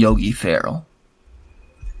Yogi Ferrell?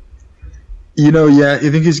 Yeah, I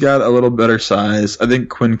think he's got a little better size. I think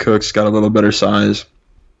Quinn Cook's got a little better size.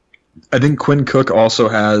 I think Quinn Cook also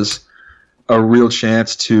has a real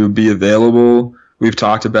chance to be available. We've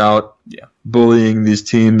talked about bullying these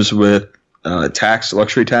teams with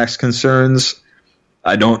luxury tax concerns.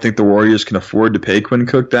 I don't think the Warriors can afford to pay Quinn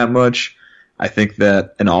Cook that much. I think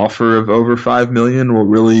that an offer of over $5 million will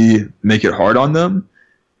really make it hard on them.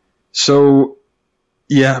 So,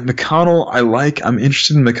 yeah, McConnell, I'm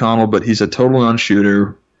interested in McConnell, but he's a total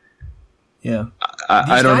non-shooter. Yeah.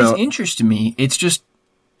 I don't know. These guys interest me. It's just,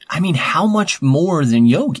 how much more than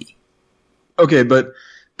Yogi? Okay, but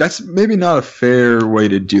that's maybe not a fair way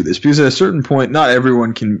to do this, because at a certain point, not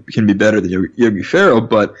everyone can be better than Yogi Ferrell,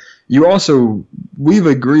 but we've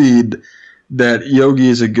agreed that Yogi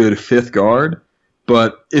is a good fifth guard,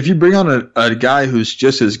 but if you bring on a guy who's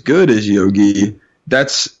just as good as Yogi,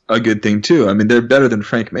 that's a good thing too. They're better than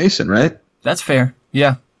Frank Mason, right? That's fair,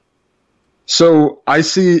 yeah. So I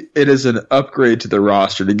see it as an upgrade to the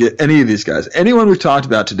roster to get any of these guys. Anyone we've talked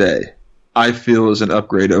about today, I feel is an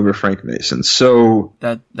upgrade over Frank Mason. So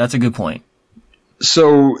that's a good point.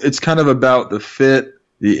 So it's kind of about the fit,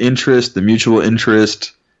 the interest, the mutual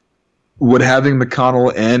interest. Would having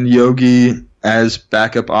McConnell and Yogi as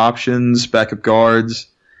backup options, backup guards,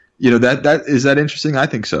 that is that interesting? I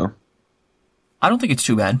think so. I don't think it's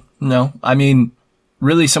too bad. No.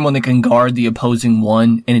 Really someone that can guard the opposing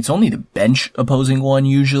one, and it's only the bench opposing one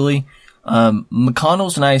usually.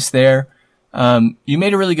 McConnell's nice there. You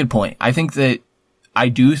made a really good point. I think that I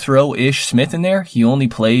do throw Ish Smith in there. He only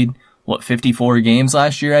played, 54 games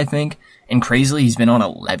last year, I think. And crazily, he's been on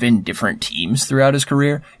 11 different teams throughout his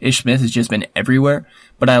career. Ish Smith has just been everywhere.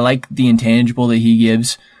 But I like the intangible that he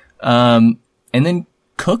gives. And then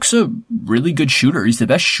Cook's a really good shooter. He's the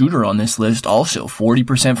best shooter on this list also.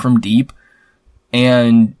 40% from deep.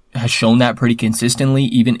 And has shown that pretty consistently,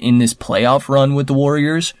 even in this playoff run with the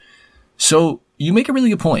Warriors. So you make a really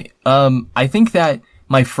good point. I think that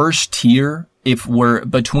my first tier, if we're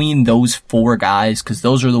between those four guys, because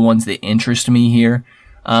those are the ones that interest me here,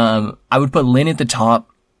 I would put Lin at the top,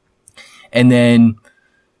 and then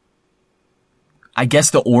I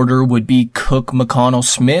guess the order would be Cook, McConnell,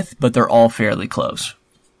 Smith, but they're all fairly close.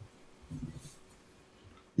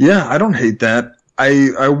 Yeah, I don't hate that.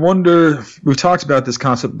 I wonder, we've talked about this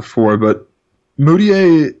concept before, but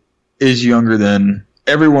Mudiay is younger than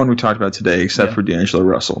everyone we talked about today except for D'Angelo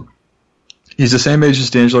Russell. He's the same age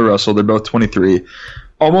as D'Angelo Russell. They're both 23.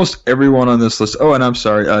 Almost everyone on this list. Oh, and I'm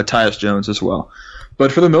sorry, Tyus Jones as well.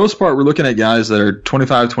 But for the most part, we're looking at guys that are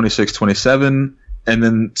 25, 26, 27, and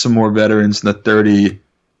then some more veterans in the 30,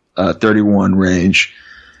 31 range.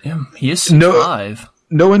 Yeah, he is 5.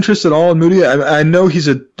 No interest at all in Moody. I know he's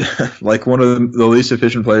one of the least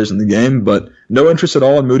efficient players in the game, but no interest at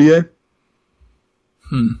all in Moody.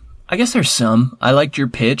 I guess there's some. I liked your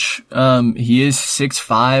pitch. He is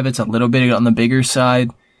 6'5". It's a little bit on the bigger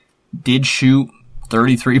side. Did shoot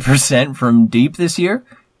 33% from deep this year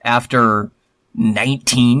after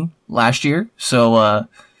 19 last year. So,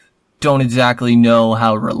 don't exactly know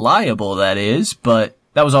how reliable that is, but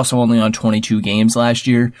that was also only on 22 games last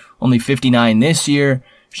year. Only 59 this year.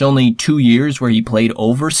 There's only 2 years where he played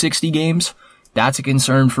over 60 games. That's a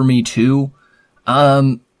concern for me too.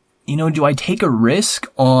 Do I take a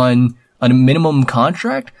risk on a minimum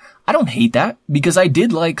contract? I don't hate that because I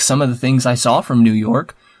did like some of the things I saw from New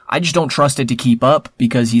York. I just don't trust it to keep up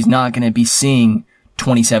because he's not going to be seeing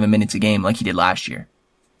 27 minutes a game like he did last year.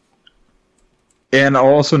 And I'll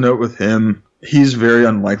also note with him, he's very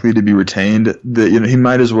unlikely to be retained. He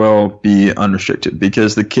might as well be unrestricted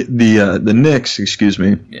because the Knicks,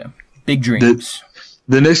 Yeah. Big dreams.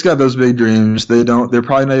 The Knicks got those big dreams. They're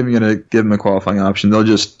probably not even going to give him a qualifying option. They'll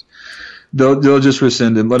just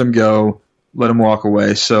rescind him, let him go, let him walk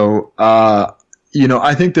away. So,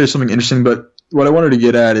 I think there's something interesting, but what I wanted to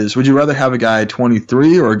get at is, would you rather have a guy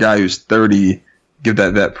 23 or a guy who's 30 give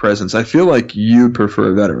that vet presence? I feel like you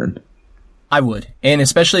prefer a veteran. I would. And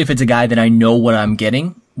especially if it's a guy that I know what I'm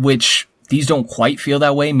getting, which these don't quite feel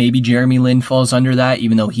that way. Maybe Jeremy Lin falls under that,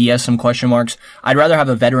 even though he has some question marks. I'd rather have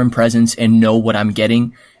a veteran presence and know what I'm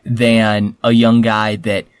getting than a young guy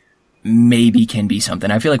that maybe can be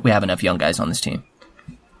something. I feel like we have enough young guys on this team.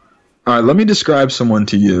 All right, let me describe someone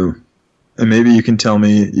to you, and maybe you can tell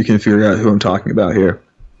me, you can figure out who I'm talking about here.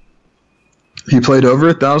 He played over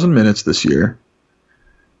 1,000 minutes this year.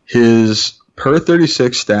 His per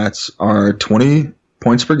 36 stats are 20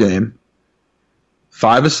 points per game,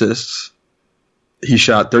 5 assists. He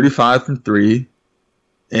shot 35 from 3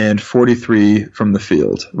 and 43 from the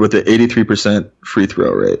field with an 83% free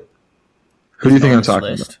throw rate. Who do you think I'm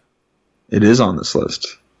talking about? It is on this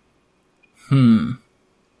list. And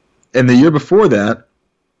the year before that,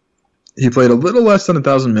 he played a little less than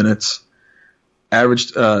 1,000 minutes,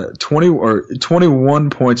 averaged 21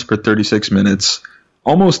 points per 36 minutes,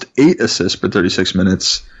 almost 8 assists per 36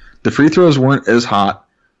 minutes. The free throws weren't as hot.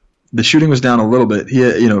 The shooting was down a little bit.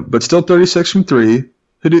 But still 36 from 3.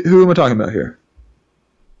 Who am I talking about here?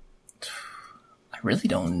 I really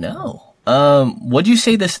don't know. What did you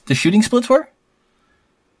say the shooting splits were?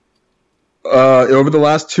 Over the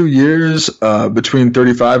last 2 years, between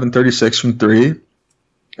 35 and 36 from 3.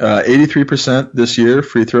 83% this year,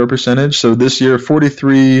 free throw percentage. So this year,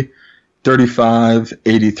 43, 35,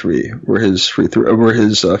 83 were his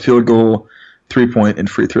field goal, 3-point, and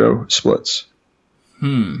free throw splits.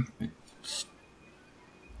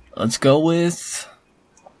 Let's go with,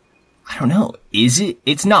 I don't know.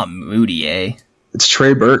 It's not Moutier. It's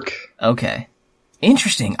Trey Burke. Okay.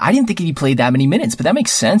 Interesting. I didn't think he played that many minutes, but that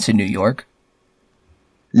makes sense in New York.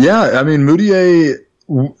 Yeah, I mean, Moutier,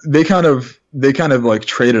 they kind of like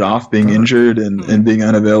traded off being injured and being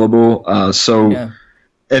unavailable.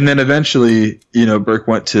 And then eventually, Burke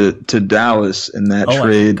went to Dallas in that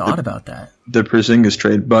trade. I forgot about that. The Porzingis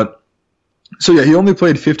trade. But so yeah, he only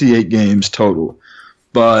played 58 games total,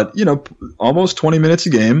 but almost 20 minutes a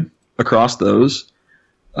game across those,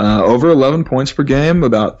 over 11 points per game,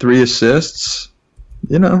 about 3 assists.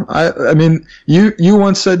 I mean, you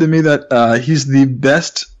once said to me that he's the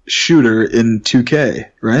best shooter in 2K,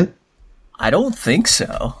 right? I don't think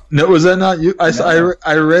so. No, was that not you?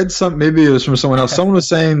 I read maybe it was from someone else. Someone was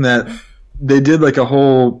saying that they did like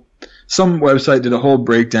some website did a whole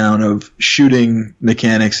breakdown of shooting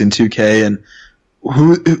mechanics in 2K and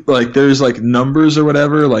there's like numbers or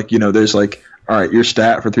whatever. There's like, all right, your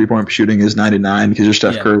stat for 3-point shooting is 99 because you're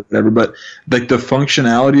Steph Curry, whatever. But like the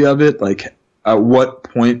functionality of it, like at what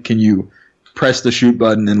point can you press the shoot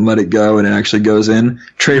button and let it go and it actually goes in?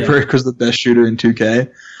 Trey Burke was the best shooter in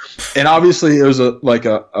 2K. And obviously it was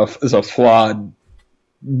a flawed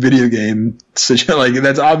video game situation. Like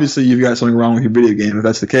that's obviously you've got something wrong with your video game if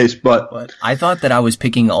that's the case. But I thought that I was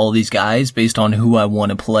picking all these guys based on who I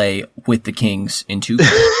want to play with the Kings in 2K.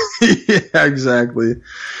 Yeah, exactly.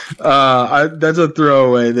 That's a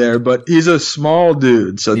throwaway there, but he's a small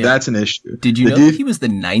dude, so that's an issue. Did you know that he was the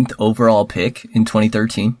 9th overall pick in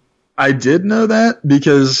 2013? I did know that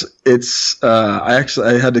because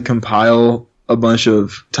I had to compile a bunch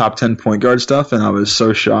of top 10 point guard stuff, and I was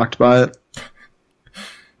so shocked by it.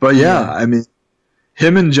 But I mean,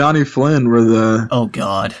 him and Johnny Flynn were the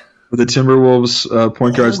Timberwolves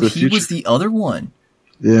point guards of the future. He was the other one.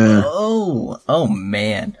 Yeah. Oh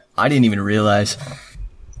man, I didn't even realize.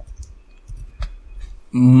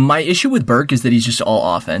 My issue with Burke is that he's just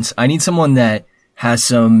all offense. I need someone that has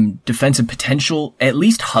some defensive potential, at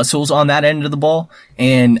least hustles on that end of the ball,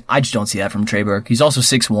 and I just don't see that from Trey Burke. He's also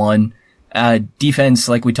 6'1". Defense,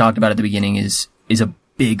 like we talked about at the beginning, is a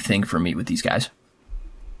big thing for me with these guys.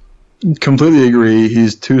 Completely agree.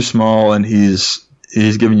 He's too small and he's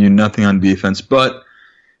giving you nothing on defense. But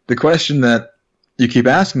the question that you keep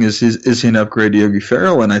asking is he an upgrade to Yogi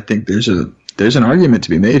Ferrell? And I think there's an argument to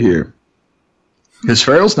be made here. Because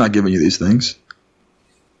Ferrell's not giving you these things.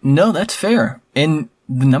 No, that's fair. And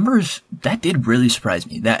the numbers, that did really surprise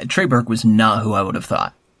me. That Trey Burke was not who I would have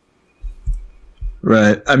thought.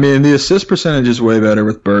 Right. I mean, the assist percentage is way better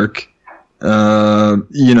with Burke.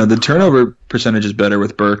 The turnover percentage is better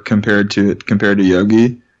with Burke compared to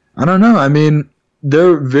Yogi. I don't know. I mean,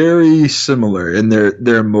 they're very similar in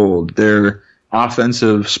their mold. They're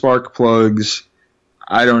offensive spark plugs.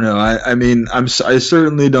 I don't know. I mean, I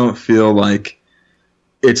certainly don't feel like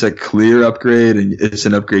it's a clear upgrade and it's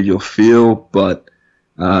an upgrade you'll feel, but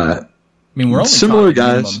I mean, we're only similar talking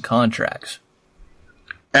guys. Minimum contracts.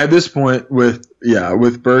 At this point, with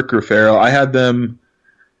Burke or Ferrell, I had them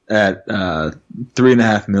at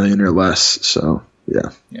 $3.5 million or less. So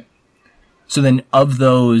yeah. So then, of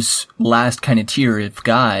those last kind of tier of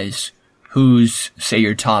guys, who's say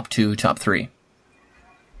your top 2, top 3?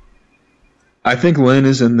 I think Lynn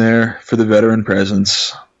is in there for the veteran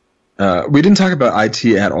presence. We didn't talk about IT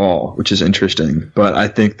at all, which is interesting, but I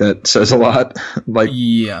think that says a lot.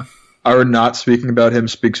 Our not speaking about him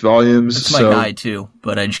speaks volumes. That's my guy too,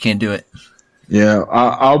 but I just can't do it. Yeah,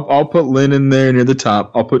 I'll put Lynn in there near the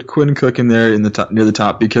top. I'll put Quinn Cook in there near the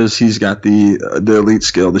top because he's got the elite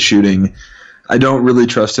skill, the shooting. I don't really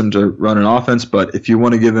trust him to run an offense, but if you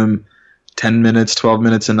want to give him 10 minutes, 12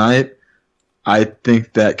 minutes a night, I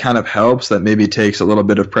think that kind of helps. That maybe takes a little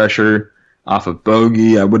bit of pressure off of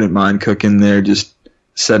Bogey. I wouldn't mind Cook in there just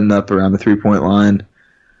setting up around the 3-point line.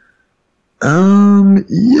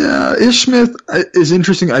 Ish Smith is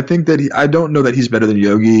interesting. I think that I don't know that he's better than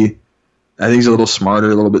Yogi. I think he's a little smarter,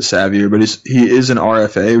 a little bit savvier, but he is an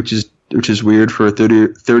RFA, which is weird for a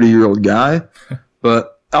 30-year-old guy.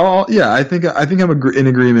 But I think I'm in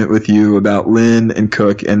agreement with you about Lynn and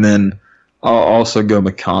Cook, and then I'll also go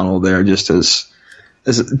McConnell there just as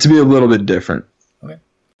to be a little bit different. Okay.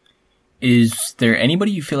 Is there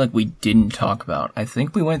anybody you feel like we didn't talk about? I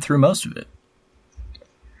think we went through most of it.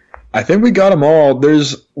 I think we got them all.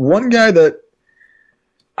 There's one guy that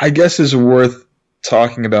I guess is worth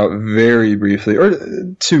talking about very briefly,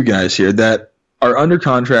 or two guys here that are under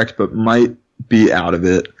contract but might be out of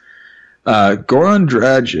it. Goran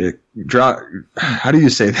Dragic. How do you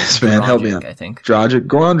say this, man? Dragic, help me out. I think.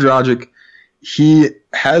 Goran Dragic. He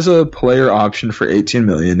has a player option for $18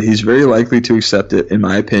 million. He's very likely to accept it, in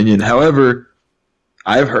my opinion. However,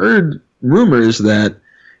 I've heard rumors that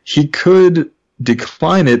he could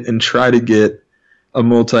decline it and try to get a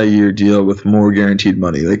multi-year deal with more guaranteed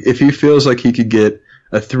money. Like, if he feels like he could get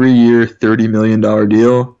a 3-year, $30 million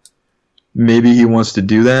deal, maybe he wants to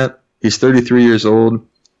do that. He's 33 years old.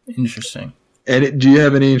 Interesting. And do you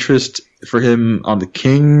have any interest for him on the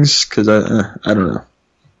Kings? Because I don't know.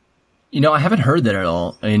 I haven't heard that at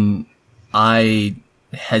all, and I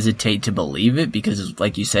hesitate to believe it because,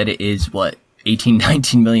 like you said, it is,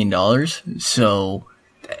 $18-19 million. So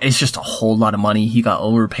it's just a whole lot of money. He got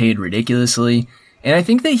overpaid ridiculously, and I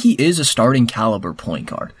think that he is a starting caliber point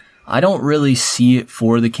guard. I don't really see it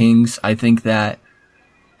for the Kings. I think that,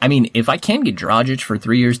 if I can get Dragic for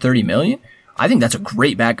 3 years, $30 million, I think that's a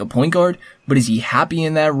great backup point guard, but is he happy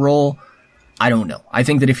in that role? I don't know. I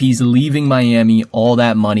think that if he's leaving Miami, all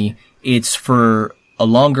that money, it's for a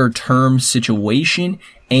longer term situation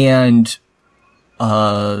and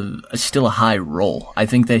still a high role. I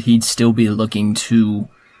think that he'd still be looking to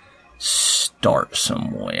start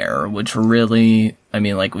somewhere, which really,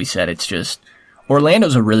 like we said, it's just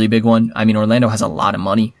Orlando's a really big one. Orlando has a lot of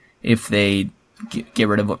money. If they get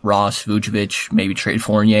rid of Ross, Vucevic, maybe trade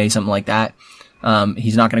Fournier, something like that,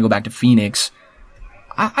 he's not going to go back to Phoenix.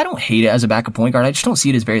 I don't hate it as a backup point guard. I just don't see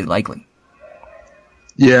it as very likely.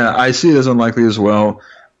 Yeah, I see it as unlikely as well.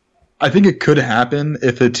 I think it could happen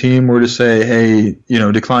if a team were to say, hey,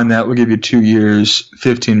 decline that, we'll give you 2 years,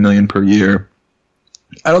 $15 million per year.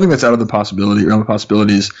 I don't think that's out of the realm of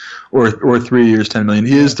possibilities, or 3 years, $10 million.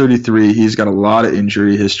 He is 33. He's got a lot of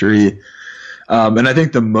injury history. And I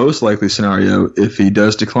think the most likely scenario, if he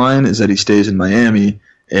does decline, is that he stays in Miami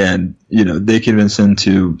and, they convince him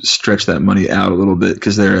to stretch that money out a little bit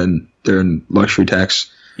because they're in luxury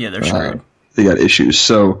tax. Yeah, they're screwed. They got issues.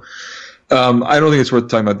 So I don't think it's worth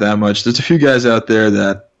talking about that much. There's a few guys out there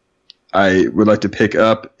that I would like to pick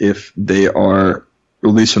up if they are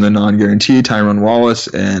released from the non-guarantee, Tyrone Wallace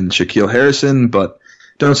and Shaquille Harrison, but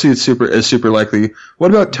don't see it super likely.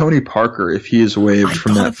 What about Tony Parker if he is waived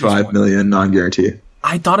from that $5 million non-guarantee?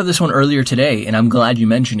 I thought of this one earlier today, and I'm glad you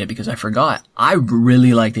mentioned it because I forgot. I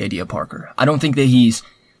really like the idea of Parker. I don't think that he's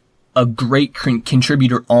a great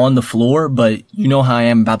contributor on the floor, but you know how I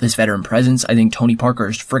am about this veteran presence. I think Tony Parker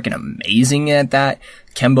is freaking amazing at that.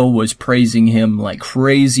 Kemba was praising him like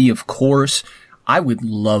crazy, of course. I would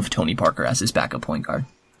love Tony Parker as his backup point guard.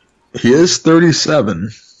 He is 37.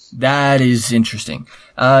 That is interesting.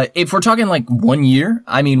 If we're talking like 1 year,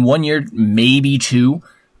 1 year, maybe 2,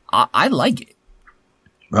 I like it.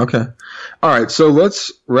 Okay. All right, so let's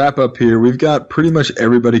wrap up here. We've got pretty much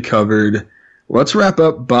everybody covered. Let's wrap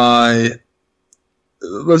up by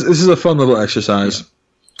this is a fun little exercise.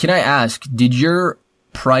 Can I ask, did your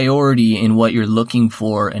priority in what you're looking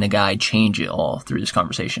for in a guy change at all through this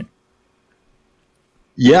conversation?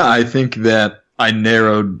 Yeah, I think that I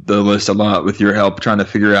narrowed the list a lot with your help trying to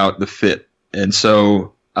figure out the fit. And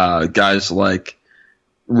so guys like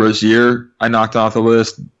Rozier, I knocked off the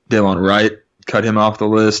list. Delon Wright, cut him off the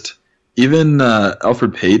list. Even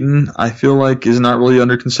Elfrid Payton, I feel like, is not really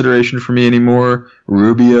under consideration for me anymore.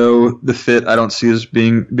 Rubio, the fit, I don't see as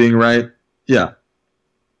being right. Yeah.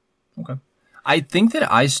 Okay. I think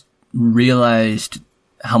that I realized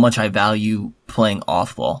how much I value playing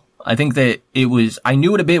off ball. I think that I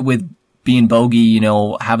knew it a bit with being Bogey,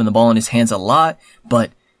 having the ball in his hands a lot,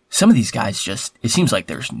 but some of these guys it seems like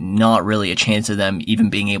there's not really a chance of them even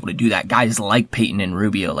being able to do that. Guys like Payton and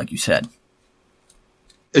Rubio, like you said.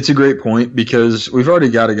 It's a great point because we've already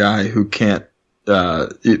got a guy who can't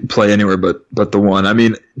play anywhere but the one.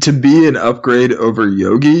 To be an upgrade over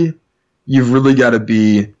Yogi, you've really got to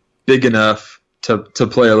be big enough to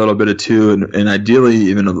play a little bit of 2 and ideally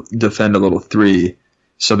even defend a little 3.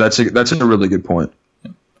 So that's a really good point.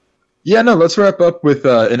 Yeah, no, let's wrap up with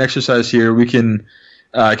an exercise here. We can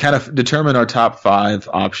kind of determine our top 5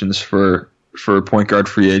 options for point guard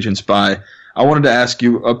free agents by. I wanted to ask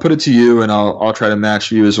you, I'll put it to you, and I'll try to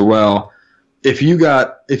match you as well. if you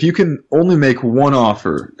can only make one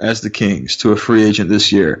offer as the Kings to a free agent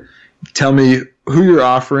this year, tell me who you're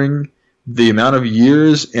offering, the amount of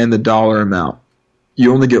years, and the dollar amount.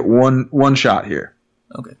 You only get one shot here.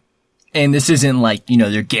 Okay. And this isn't like,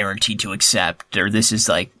 they're guaranteed to accept, or this is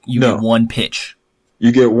like get one pitch.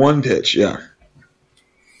 You get one pitch, yeah.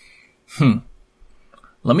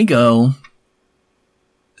 Let me go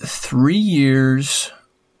 3 years.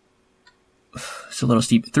 It's a little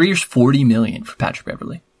steep. 3 years, $40 million for Patrick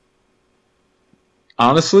Beverley.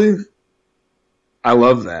 Honestly, I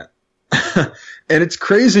love that. And it's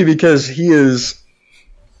crazy because he has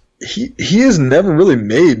never really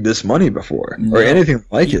made this money before or anything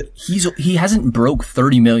like it. He hasn't broke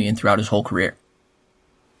 $30 million throughout his whole career.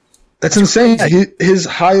 That's insane. His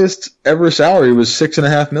highest ever salary was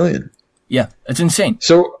 $6.5 million. Yeah, that's insane.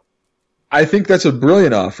 So I think that's a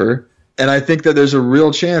brilliant offer, and I think that there's a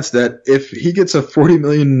real chance that if he gets a $40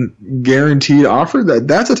 million guaranteed offer,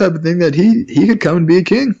 that's the type of thing that he could come and be a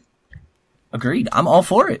King. Agreed. I'm all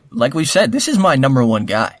for it. Like we said, this is my number one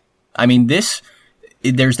guy. I mean, there's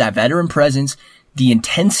that veteran presence, the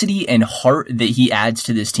intensity and heart that he adds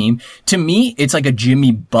to this team. To me, it's like a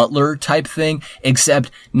Jimmy Butler type thing, except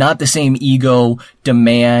not the same ego,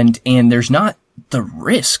 demand, and there's not the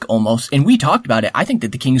risk almost. And we talked about it. I think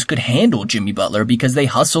that the Kings could handle Jimmy Butler because they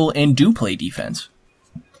hustle and do play defense.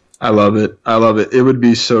 I love it. It would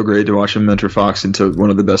be so great to watch him mentor Fox into one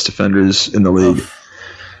of the best defenders in the league.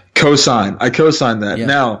 I co-sign that. Yeah.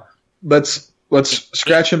 Now, let's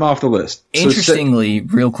scratch him off the list. Interestingly,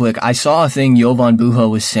 real quick, I saw a thing Jovan Buho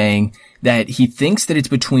was saying that he thinks that it's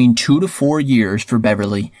between 2 to 4 years for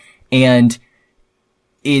Beverley, and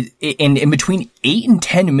in between $8 and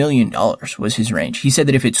 $10 million was his range. He said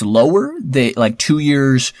that if it's lower, like 2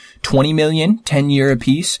 years, $20 million, 10-year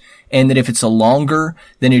apiece, and that if it's a longer,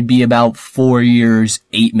 then it'd be about 4 years,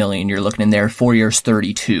 $8 million. You're looking in there, 4 years,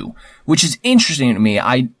 $32, which is interesting to me.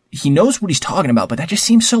 He knows what he's talking about, but that just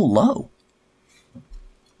seems so low.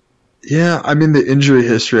 Yeah, I mean, the injury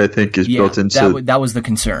history, I think, is built into that was the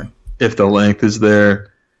concern. If the length is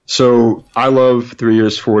there. So I love 3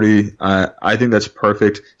 years, 40. I think that's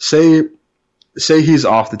perfect. Say he's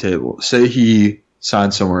off the table. Say he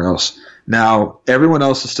signs somewhere else. Now, everyone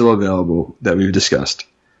else is still available that we've discussed.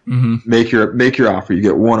 Mm-hmm. Make your offer. You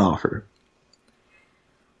get one offer.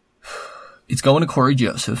 It's going to Corey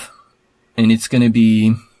Joseph, and it's going to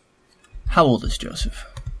be, how old is Joseph?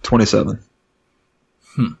 27.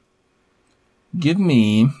 Give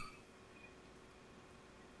me,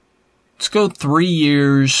 let's go 3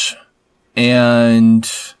 years and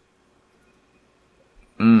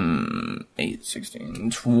 8, 16,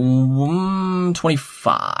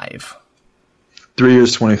 25. 3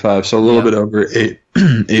 years, 25. So a little bit over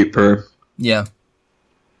 8 per. Yeah.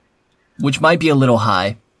 Which might be a little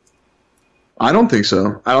high. I don't think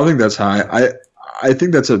so. I don't think that's high. I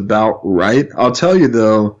think that's about right. I'll tell you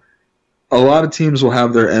though, a lot of teams will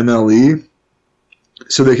have their MLE,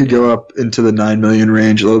 so they could go up into the 9 million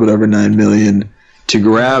range, a little bit over 9 million to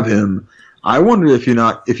grab him. I wonder if you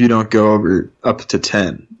don't go up to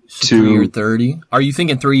 10 to 3 or 30. Are you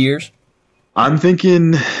thinking 3 years? I'm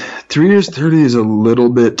thinking 3 years, 30 is a little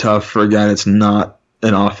bit tough for a guy that's not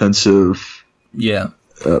an offensive. Yeah.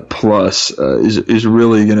 Plus is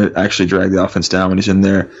really going to actually drag the offense down when he's in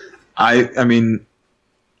there. I mean,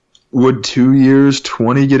 would 2 years,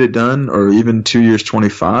 20 get it done, or even 2 years,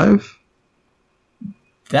 25?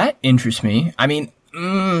 That interests me. I mean,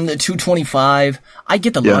 the 225, I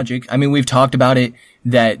get the logic. I mean, we've talked about it,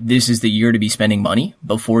 that this is the year to be spending money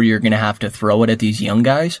before you're going to have to throw it at these young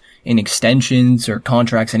guys in extensions or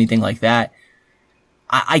contracts, anything like that.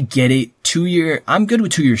 I get it. 2 year, I'm good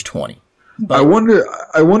with 2 years, 20. But I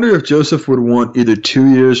wonder if Joseph would want either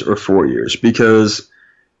 2 years or 4 years, because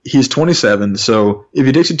he's 27. So if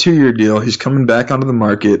he takes a 2 year deal, he's coming back onto the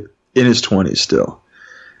market in his 20s still.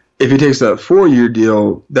 If he takes that 4 year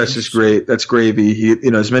deal, that's just great. That's gravy. He,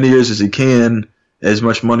 as many years as he can, as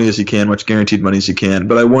much money as he can, much guaranteed money as he can.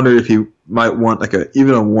 But I wonder if he might want like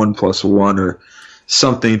even a 1+1 or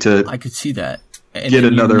something to. I could see that. And get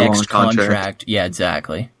another next long contract. Yeah,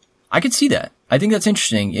 exactly. I could see that. I think that's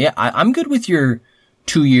interesting. Yeah, I'm good with your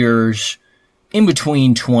 2 years in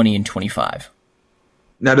between 20 and 25.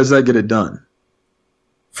 Now, does that get it done?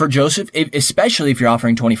 For Joseph, especially if you're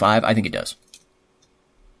offering 25, I think it does.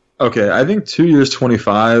 Okay, I think 2 years,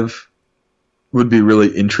 25 would be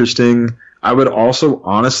really interesting. I would also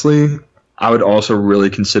really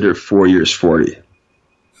consider 4 years, 40.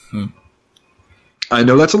 I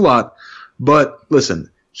know that's a lot, but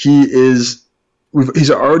listen, he's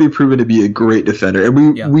already proven to be a great defender, and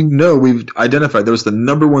we know, we've identified that was the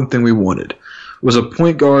number one thing we wanted. was a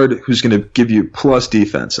point guard who's going to give you plus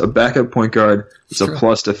defense, a backup point guard that's a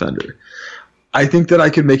plus defender. I think that I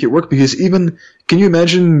could make it work because can you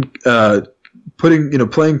imagine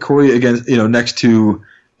playing Corey against, next to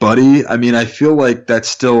Buddy? I mean, I feel like that's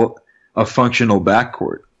still a functional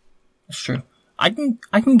backcourt. That's true. I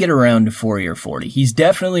can get around to Fourier 40. He's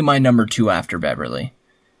definitely my number 2 after Beverly.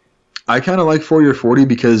 I kind of like Fourier 40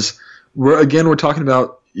 because we're talking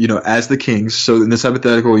about, as the Kings. So in this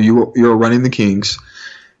hypothetical, you're running the Kings.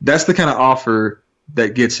 That's the kind of offer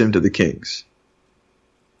that gets him to the Kings.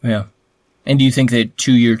 Yeah. And do you think that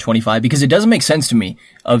 2-year 25, because it doesn't make sense to me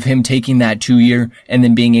of him taking that 2-year and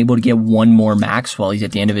then being able to get one more max while he's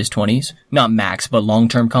at the end of his 20s, not max, but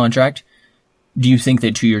long-term contract. Do you think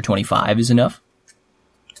that 2-year 25 is enough?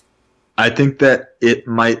 I think that it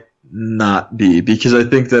might not be, because I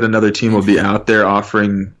think that another team will be out there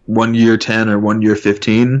offering 1 year 10 or 1 year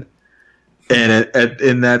 15. And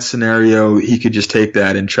in that scenario, he could just take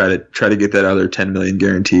that and try to get that other 10 million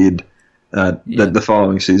guaranteed the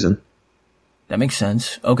following season. That makes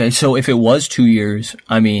sense. Okay, so if it was 2 years,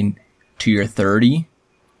 2-year 30,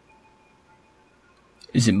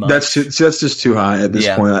 is it much? That's just too high at this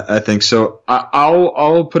point, I think. So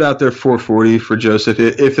I'll put out there 440 for Joseph.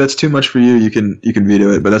 If that's too much for you, you can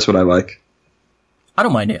veto it, but that's what I like. I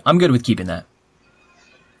don't mind it. I'm good with keeping that.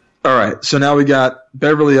 All right, so now we got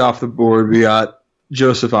Beverly off the board. We got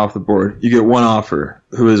Joseph off the board. You get one offer.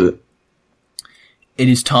 Who is it? It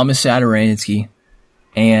is Thomas Satoransky.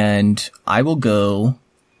 And I will go,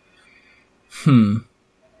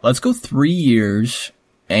 let's go 3 years,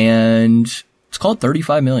 and it's called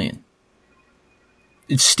 $35 million.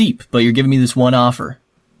 It's steep, but you're giving me this one offer.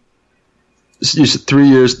 You said 3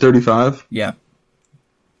 years, 35? Yeah.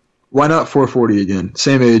 Why not 440 again?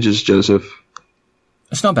 Same age as Joseph.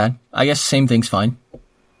 It's not bad. I guess same thing's fine.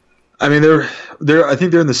 I mean, I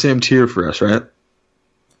think they're in the same tier for us, right?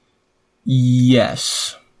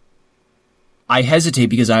 Yes. I hesitate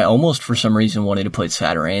because I almost, for some reason, wanted to put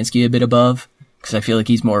Satoransky a bit above because I feel like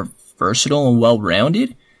he's more versatile and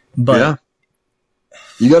well-rounded. But yeah,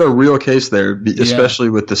 you got a real case there, especially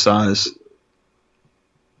with the size.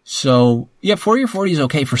 So, 40 or 40 is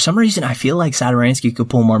okay. For some reason, I feel like Satoransky could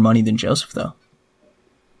pull more money than Joseph, though.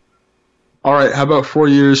 All right, how about 4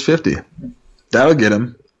 years, 50? That'll get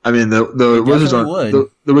him. I mean, the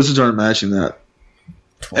Wizards aren't matching that.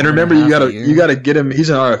 And remember, you gotta get him. He's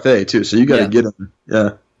an RFA too, so you gotta get him.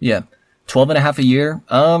 Yeah. Yeah. 12.5 a year.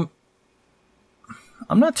 I'm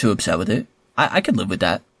not too upset with it. I could live with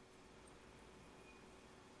that.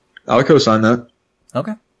 I'll co-sign that.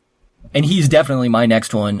 Okay. And he's definitely my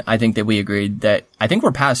next one. I think that we agreed that I think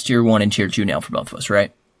we're past tier 1 and tier 2 now for both of us,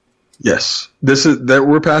 right? Yes.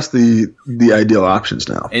 We're past the ideal options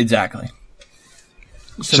now. Exactly.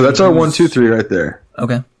 So that's our 1, 2, 3 right there.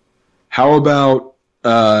 Okay. How about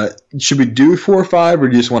should we do 4 or 5, or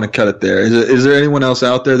do you just want to cut it there? Is there anyone else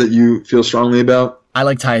out there that you feel strongly about? I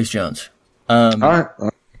like Tyus Jones. All right.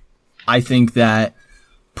 I think that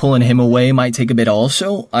pulling him away might take a bit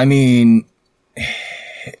also. I mean,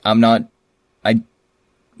 I'm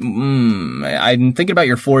thinking about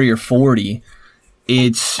your 4-year 40.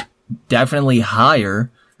 It's definitely higher.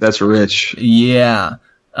 That's rich. Yeah.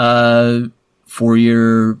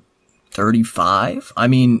 4-year 35. I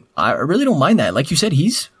mean, I really don't mind that. Like you said,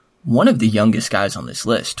 he's one of the youngest guys on this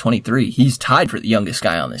list, 23. He's tied for the youngest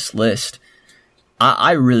guy on this list.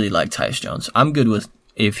 I really like Tyus Jones. I'm good with,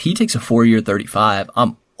 if he takes a 4-year 35,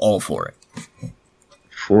 I'm all for it.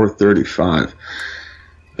 435.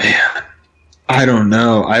 Man, I don't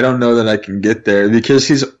know. I don't know that I can get there because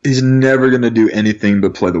he's never going to do anything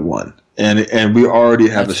but play the 1. And we already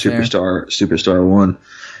have a superstar 1.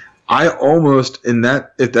 I almost,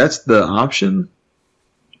 if that's the option,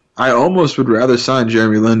 I almost would rather sign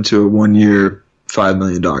Jeremy Lin to a 1-year, $5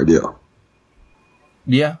 million deal.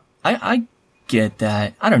 Yeah, I get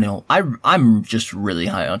that. I don't know. I'm just really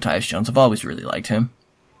high on Tyus Jones. I've always really liked him.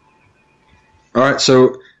 All right,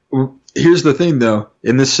 so here's the thing, though.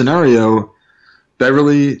 In this scenario,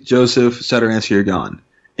 Beverly, Joseph, Satoransky are gone,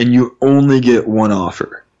 and you only get one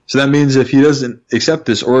offer. So that means if he doesn't accept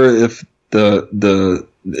this, or if the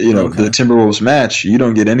Timberwolves match, you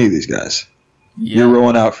don't get any of these guys. Yeah. You're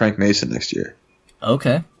rolling out Frank Mason next year.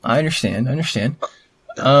 Okay, I understand. If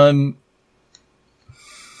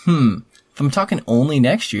I'm talking only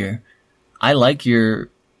next year, I like your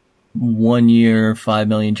 1 year, $5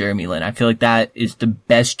 million Jeremy Lin. I feel like that is the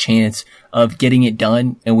best chance of getting it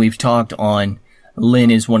done. And we've talked on Lin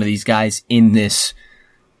is one of these guys in this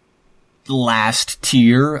last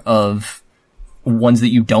tier of ones that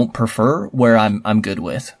you don't prefer, where I'm good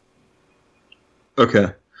with.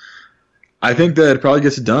 Okay. I think that it probably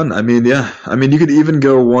gets it done. I mean, yeah. I mean, you could even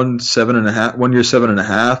go 1 year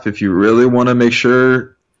 7.5 if you really want to make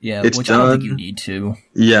sure it's which done. I don't think you need to.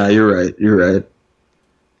 Yeah, you're right.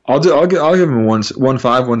 I'll give him 1.5,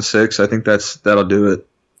 1.6. I think that'll do it.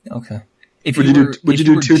 Okay. Would you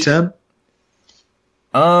do 210?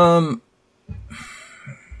 I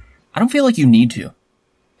don't feel like you need to.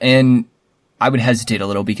 And I would hesitate a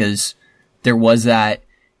little because there was that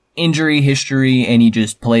injury history and he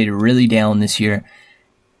just played really down this year.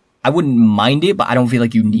 I wouldn't mind it, but I don't feel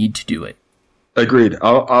like you need to do it. Agreed.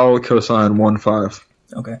 I'll co-sign 1.5.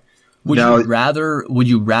 Okay. Would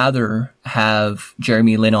you rather have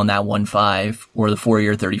Jeremy Lin on that 1.5 or the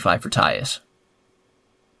 4-year 35 for Tyus?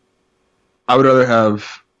 I would rather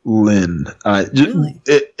have Lin. Really?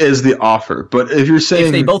 It is the offer. But if you're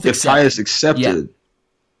saying if Tyus accepted,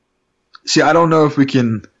 see, I don't know if we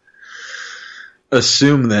can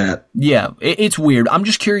assume that. Yeah, it's weird. I'm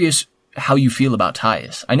just curious how you feel about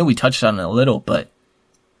Tyus. I know we touched on it a little, but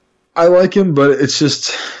I like him, but it's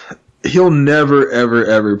just he'll never, ever,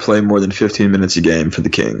 ever play more than 15 minutes a game for the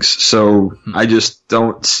Kings. So I just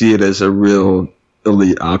don't see it as a real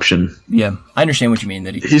elite option. Yeah, I understand what you mean.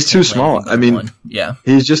 That he's too small. I mean,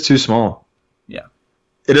 he's just too small. Yeah,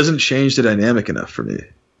 it doesn't change the dynamic enough for me.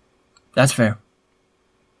 That's fair.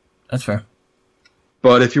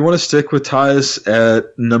 But if you want to stick with Tyus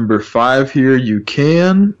at number 5 here, you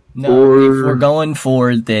can. No, if we're going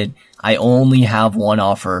for that, I only have one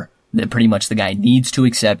offer that pretty much the guy needs to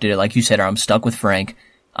accept it. Like you said, or I'm stuck with Frank.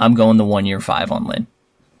 I'm going the 1 year 5 on Lin.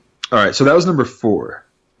 All right, so that was number 4.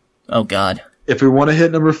 Oh, God. If we want to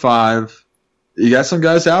hit number 5, you got some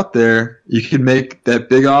guys out there. You could make that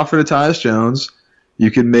big offer to Tyus Jones. You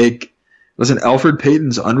could make, Elfrid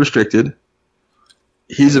Payton's unrestricted.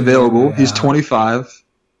 He's available. Yeah. He's 25.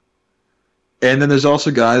 And then there's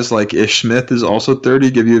also guys like Ish Smith is also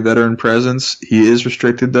 30, give you a veteran presence. He is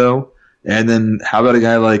restricted, though. And then how about a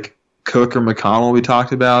guy like Cook or McConnell we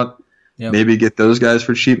talked about? Yep. Maybe get those guys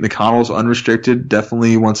for cheap. McConnell's unrestricted.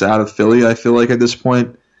 Definitely wants out of Philly, I feel like, at this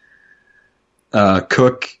point.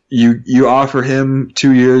 Cook, you offer him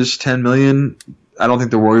 2 years, $10 million. I don't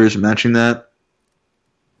think the Warriors are matching that.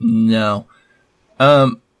 No.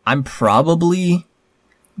 I'm probably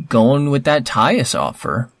going with that Tyus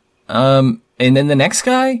offer. And then the next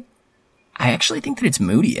guy, I actually think that it's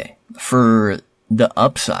Mudiay for the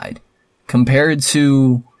upside. Compared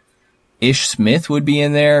to Ish Smith would be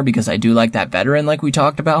in there because I do like that veteran like we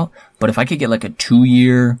talked about. But if I could get like a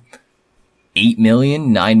 2-year, $8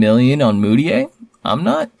 million, $9 million on Mudiay, I'm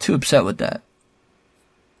not too upset with that.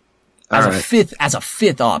 As a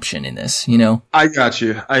fifth option in this, you know? I got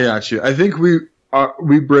you. I think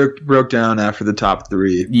we broke down after the top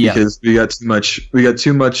 3 because we got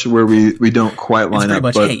too much where we don't quite line up.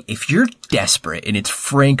 But hey, if you're desperate and it's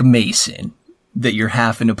Frank Mason that you're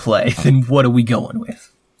having to play, then what are we going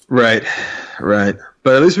with? Right.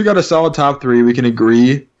 But at least we got a solid top 3. We can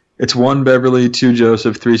agree. It's 1 Beverly, 2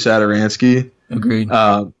 Joseph, 3 Satoransky. Agreed.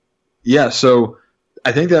 So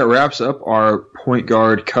I think that wraps up our point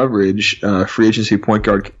guard coverage, free agency point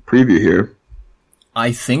guard preview here.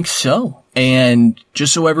 I think so. And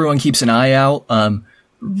just so everyone keeps an eye out,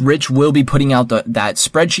 Rich will be putting out that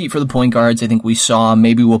spreadsheet for the point guards. I think we saw.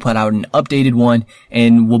 Maybe we'll put out an updated one,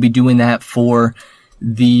 and we'll be doing that for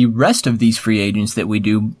the rest of these free agents that we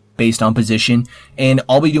do based on position. And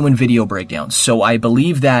I'll be doing video breakdowns. So I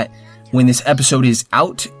believe that when this episode is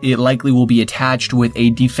out, it likely will be attached with a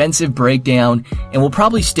defensive breakdown, and we'll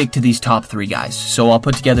probably stick to these top 3 guys. So I'll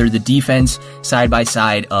put together the defense side by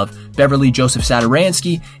side of Beverly, Joseph,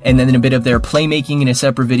 Satoransky, and then a bit of their playmaking in a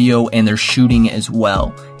separate video and their shooting as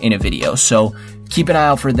well in a video. So keep an eye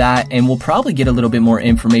out for that, and we'll probably get a little bit more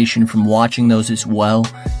information from watching those as well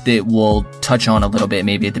that we'll touch on a little bit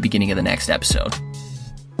maybe at the beginning of the next episode.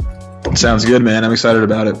 Sounds good, man. I'm excited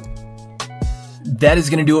about it. That is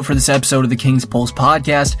going to do it for this episode of the King's Pulse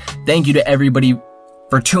podcast. Thank you to everybody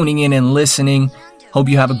for tuning in and listening. Hope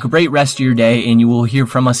you have a great rest of your day, and you will hear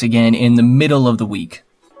from us again in the middle of the week.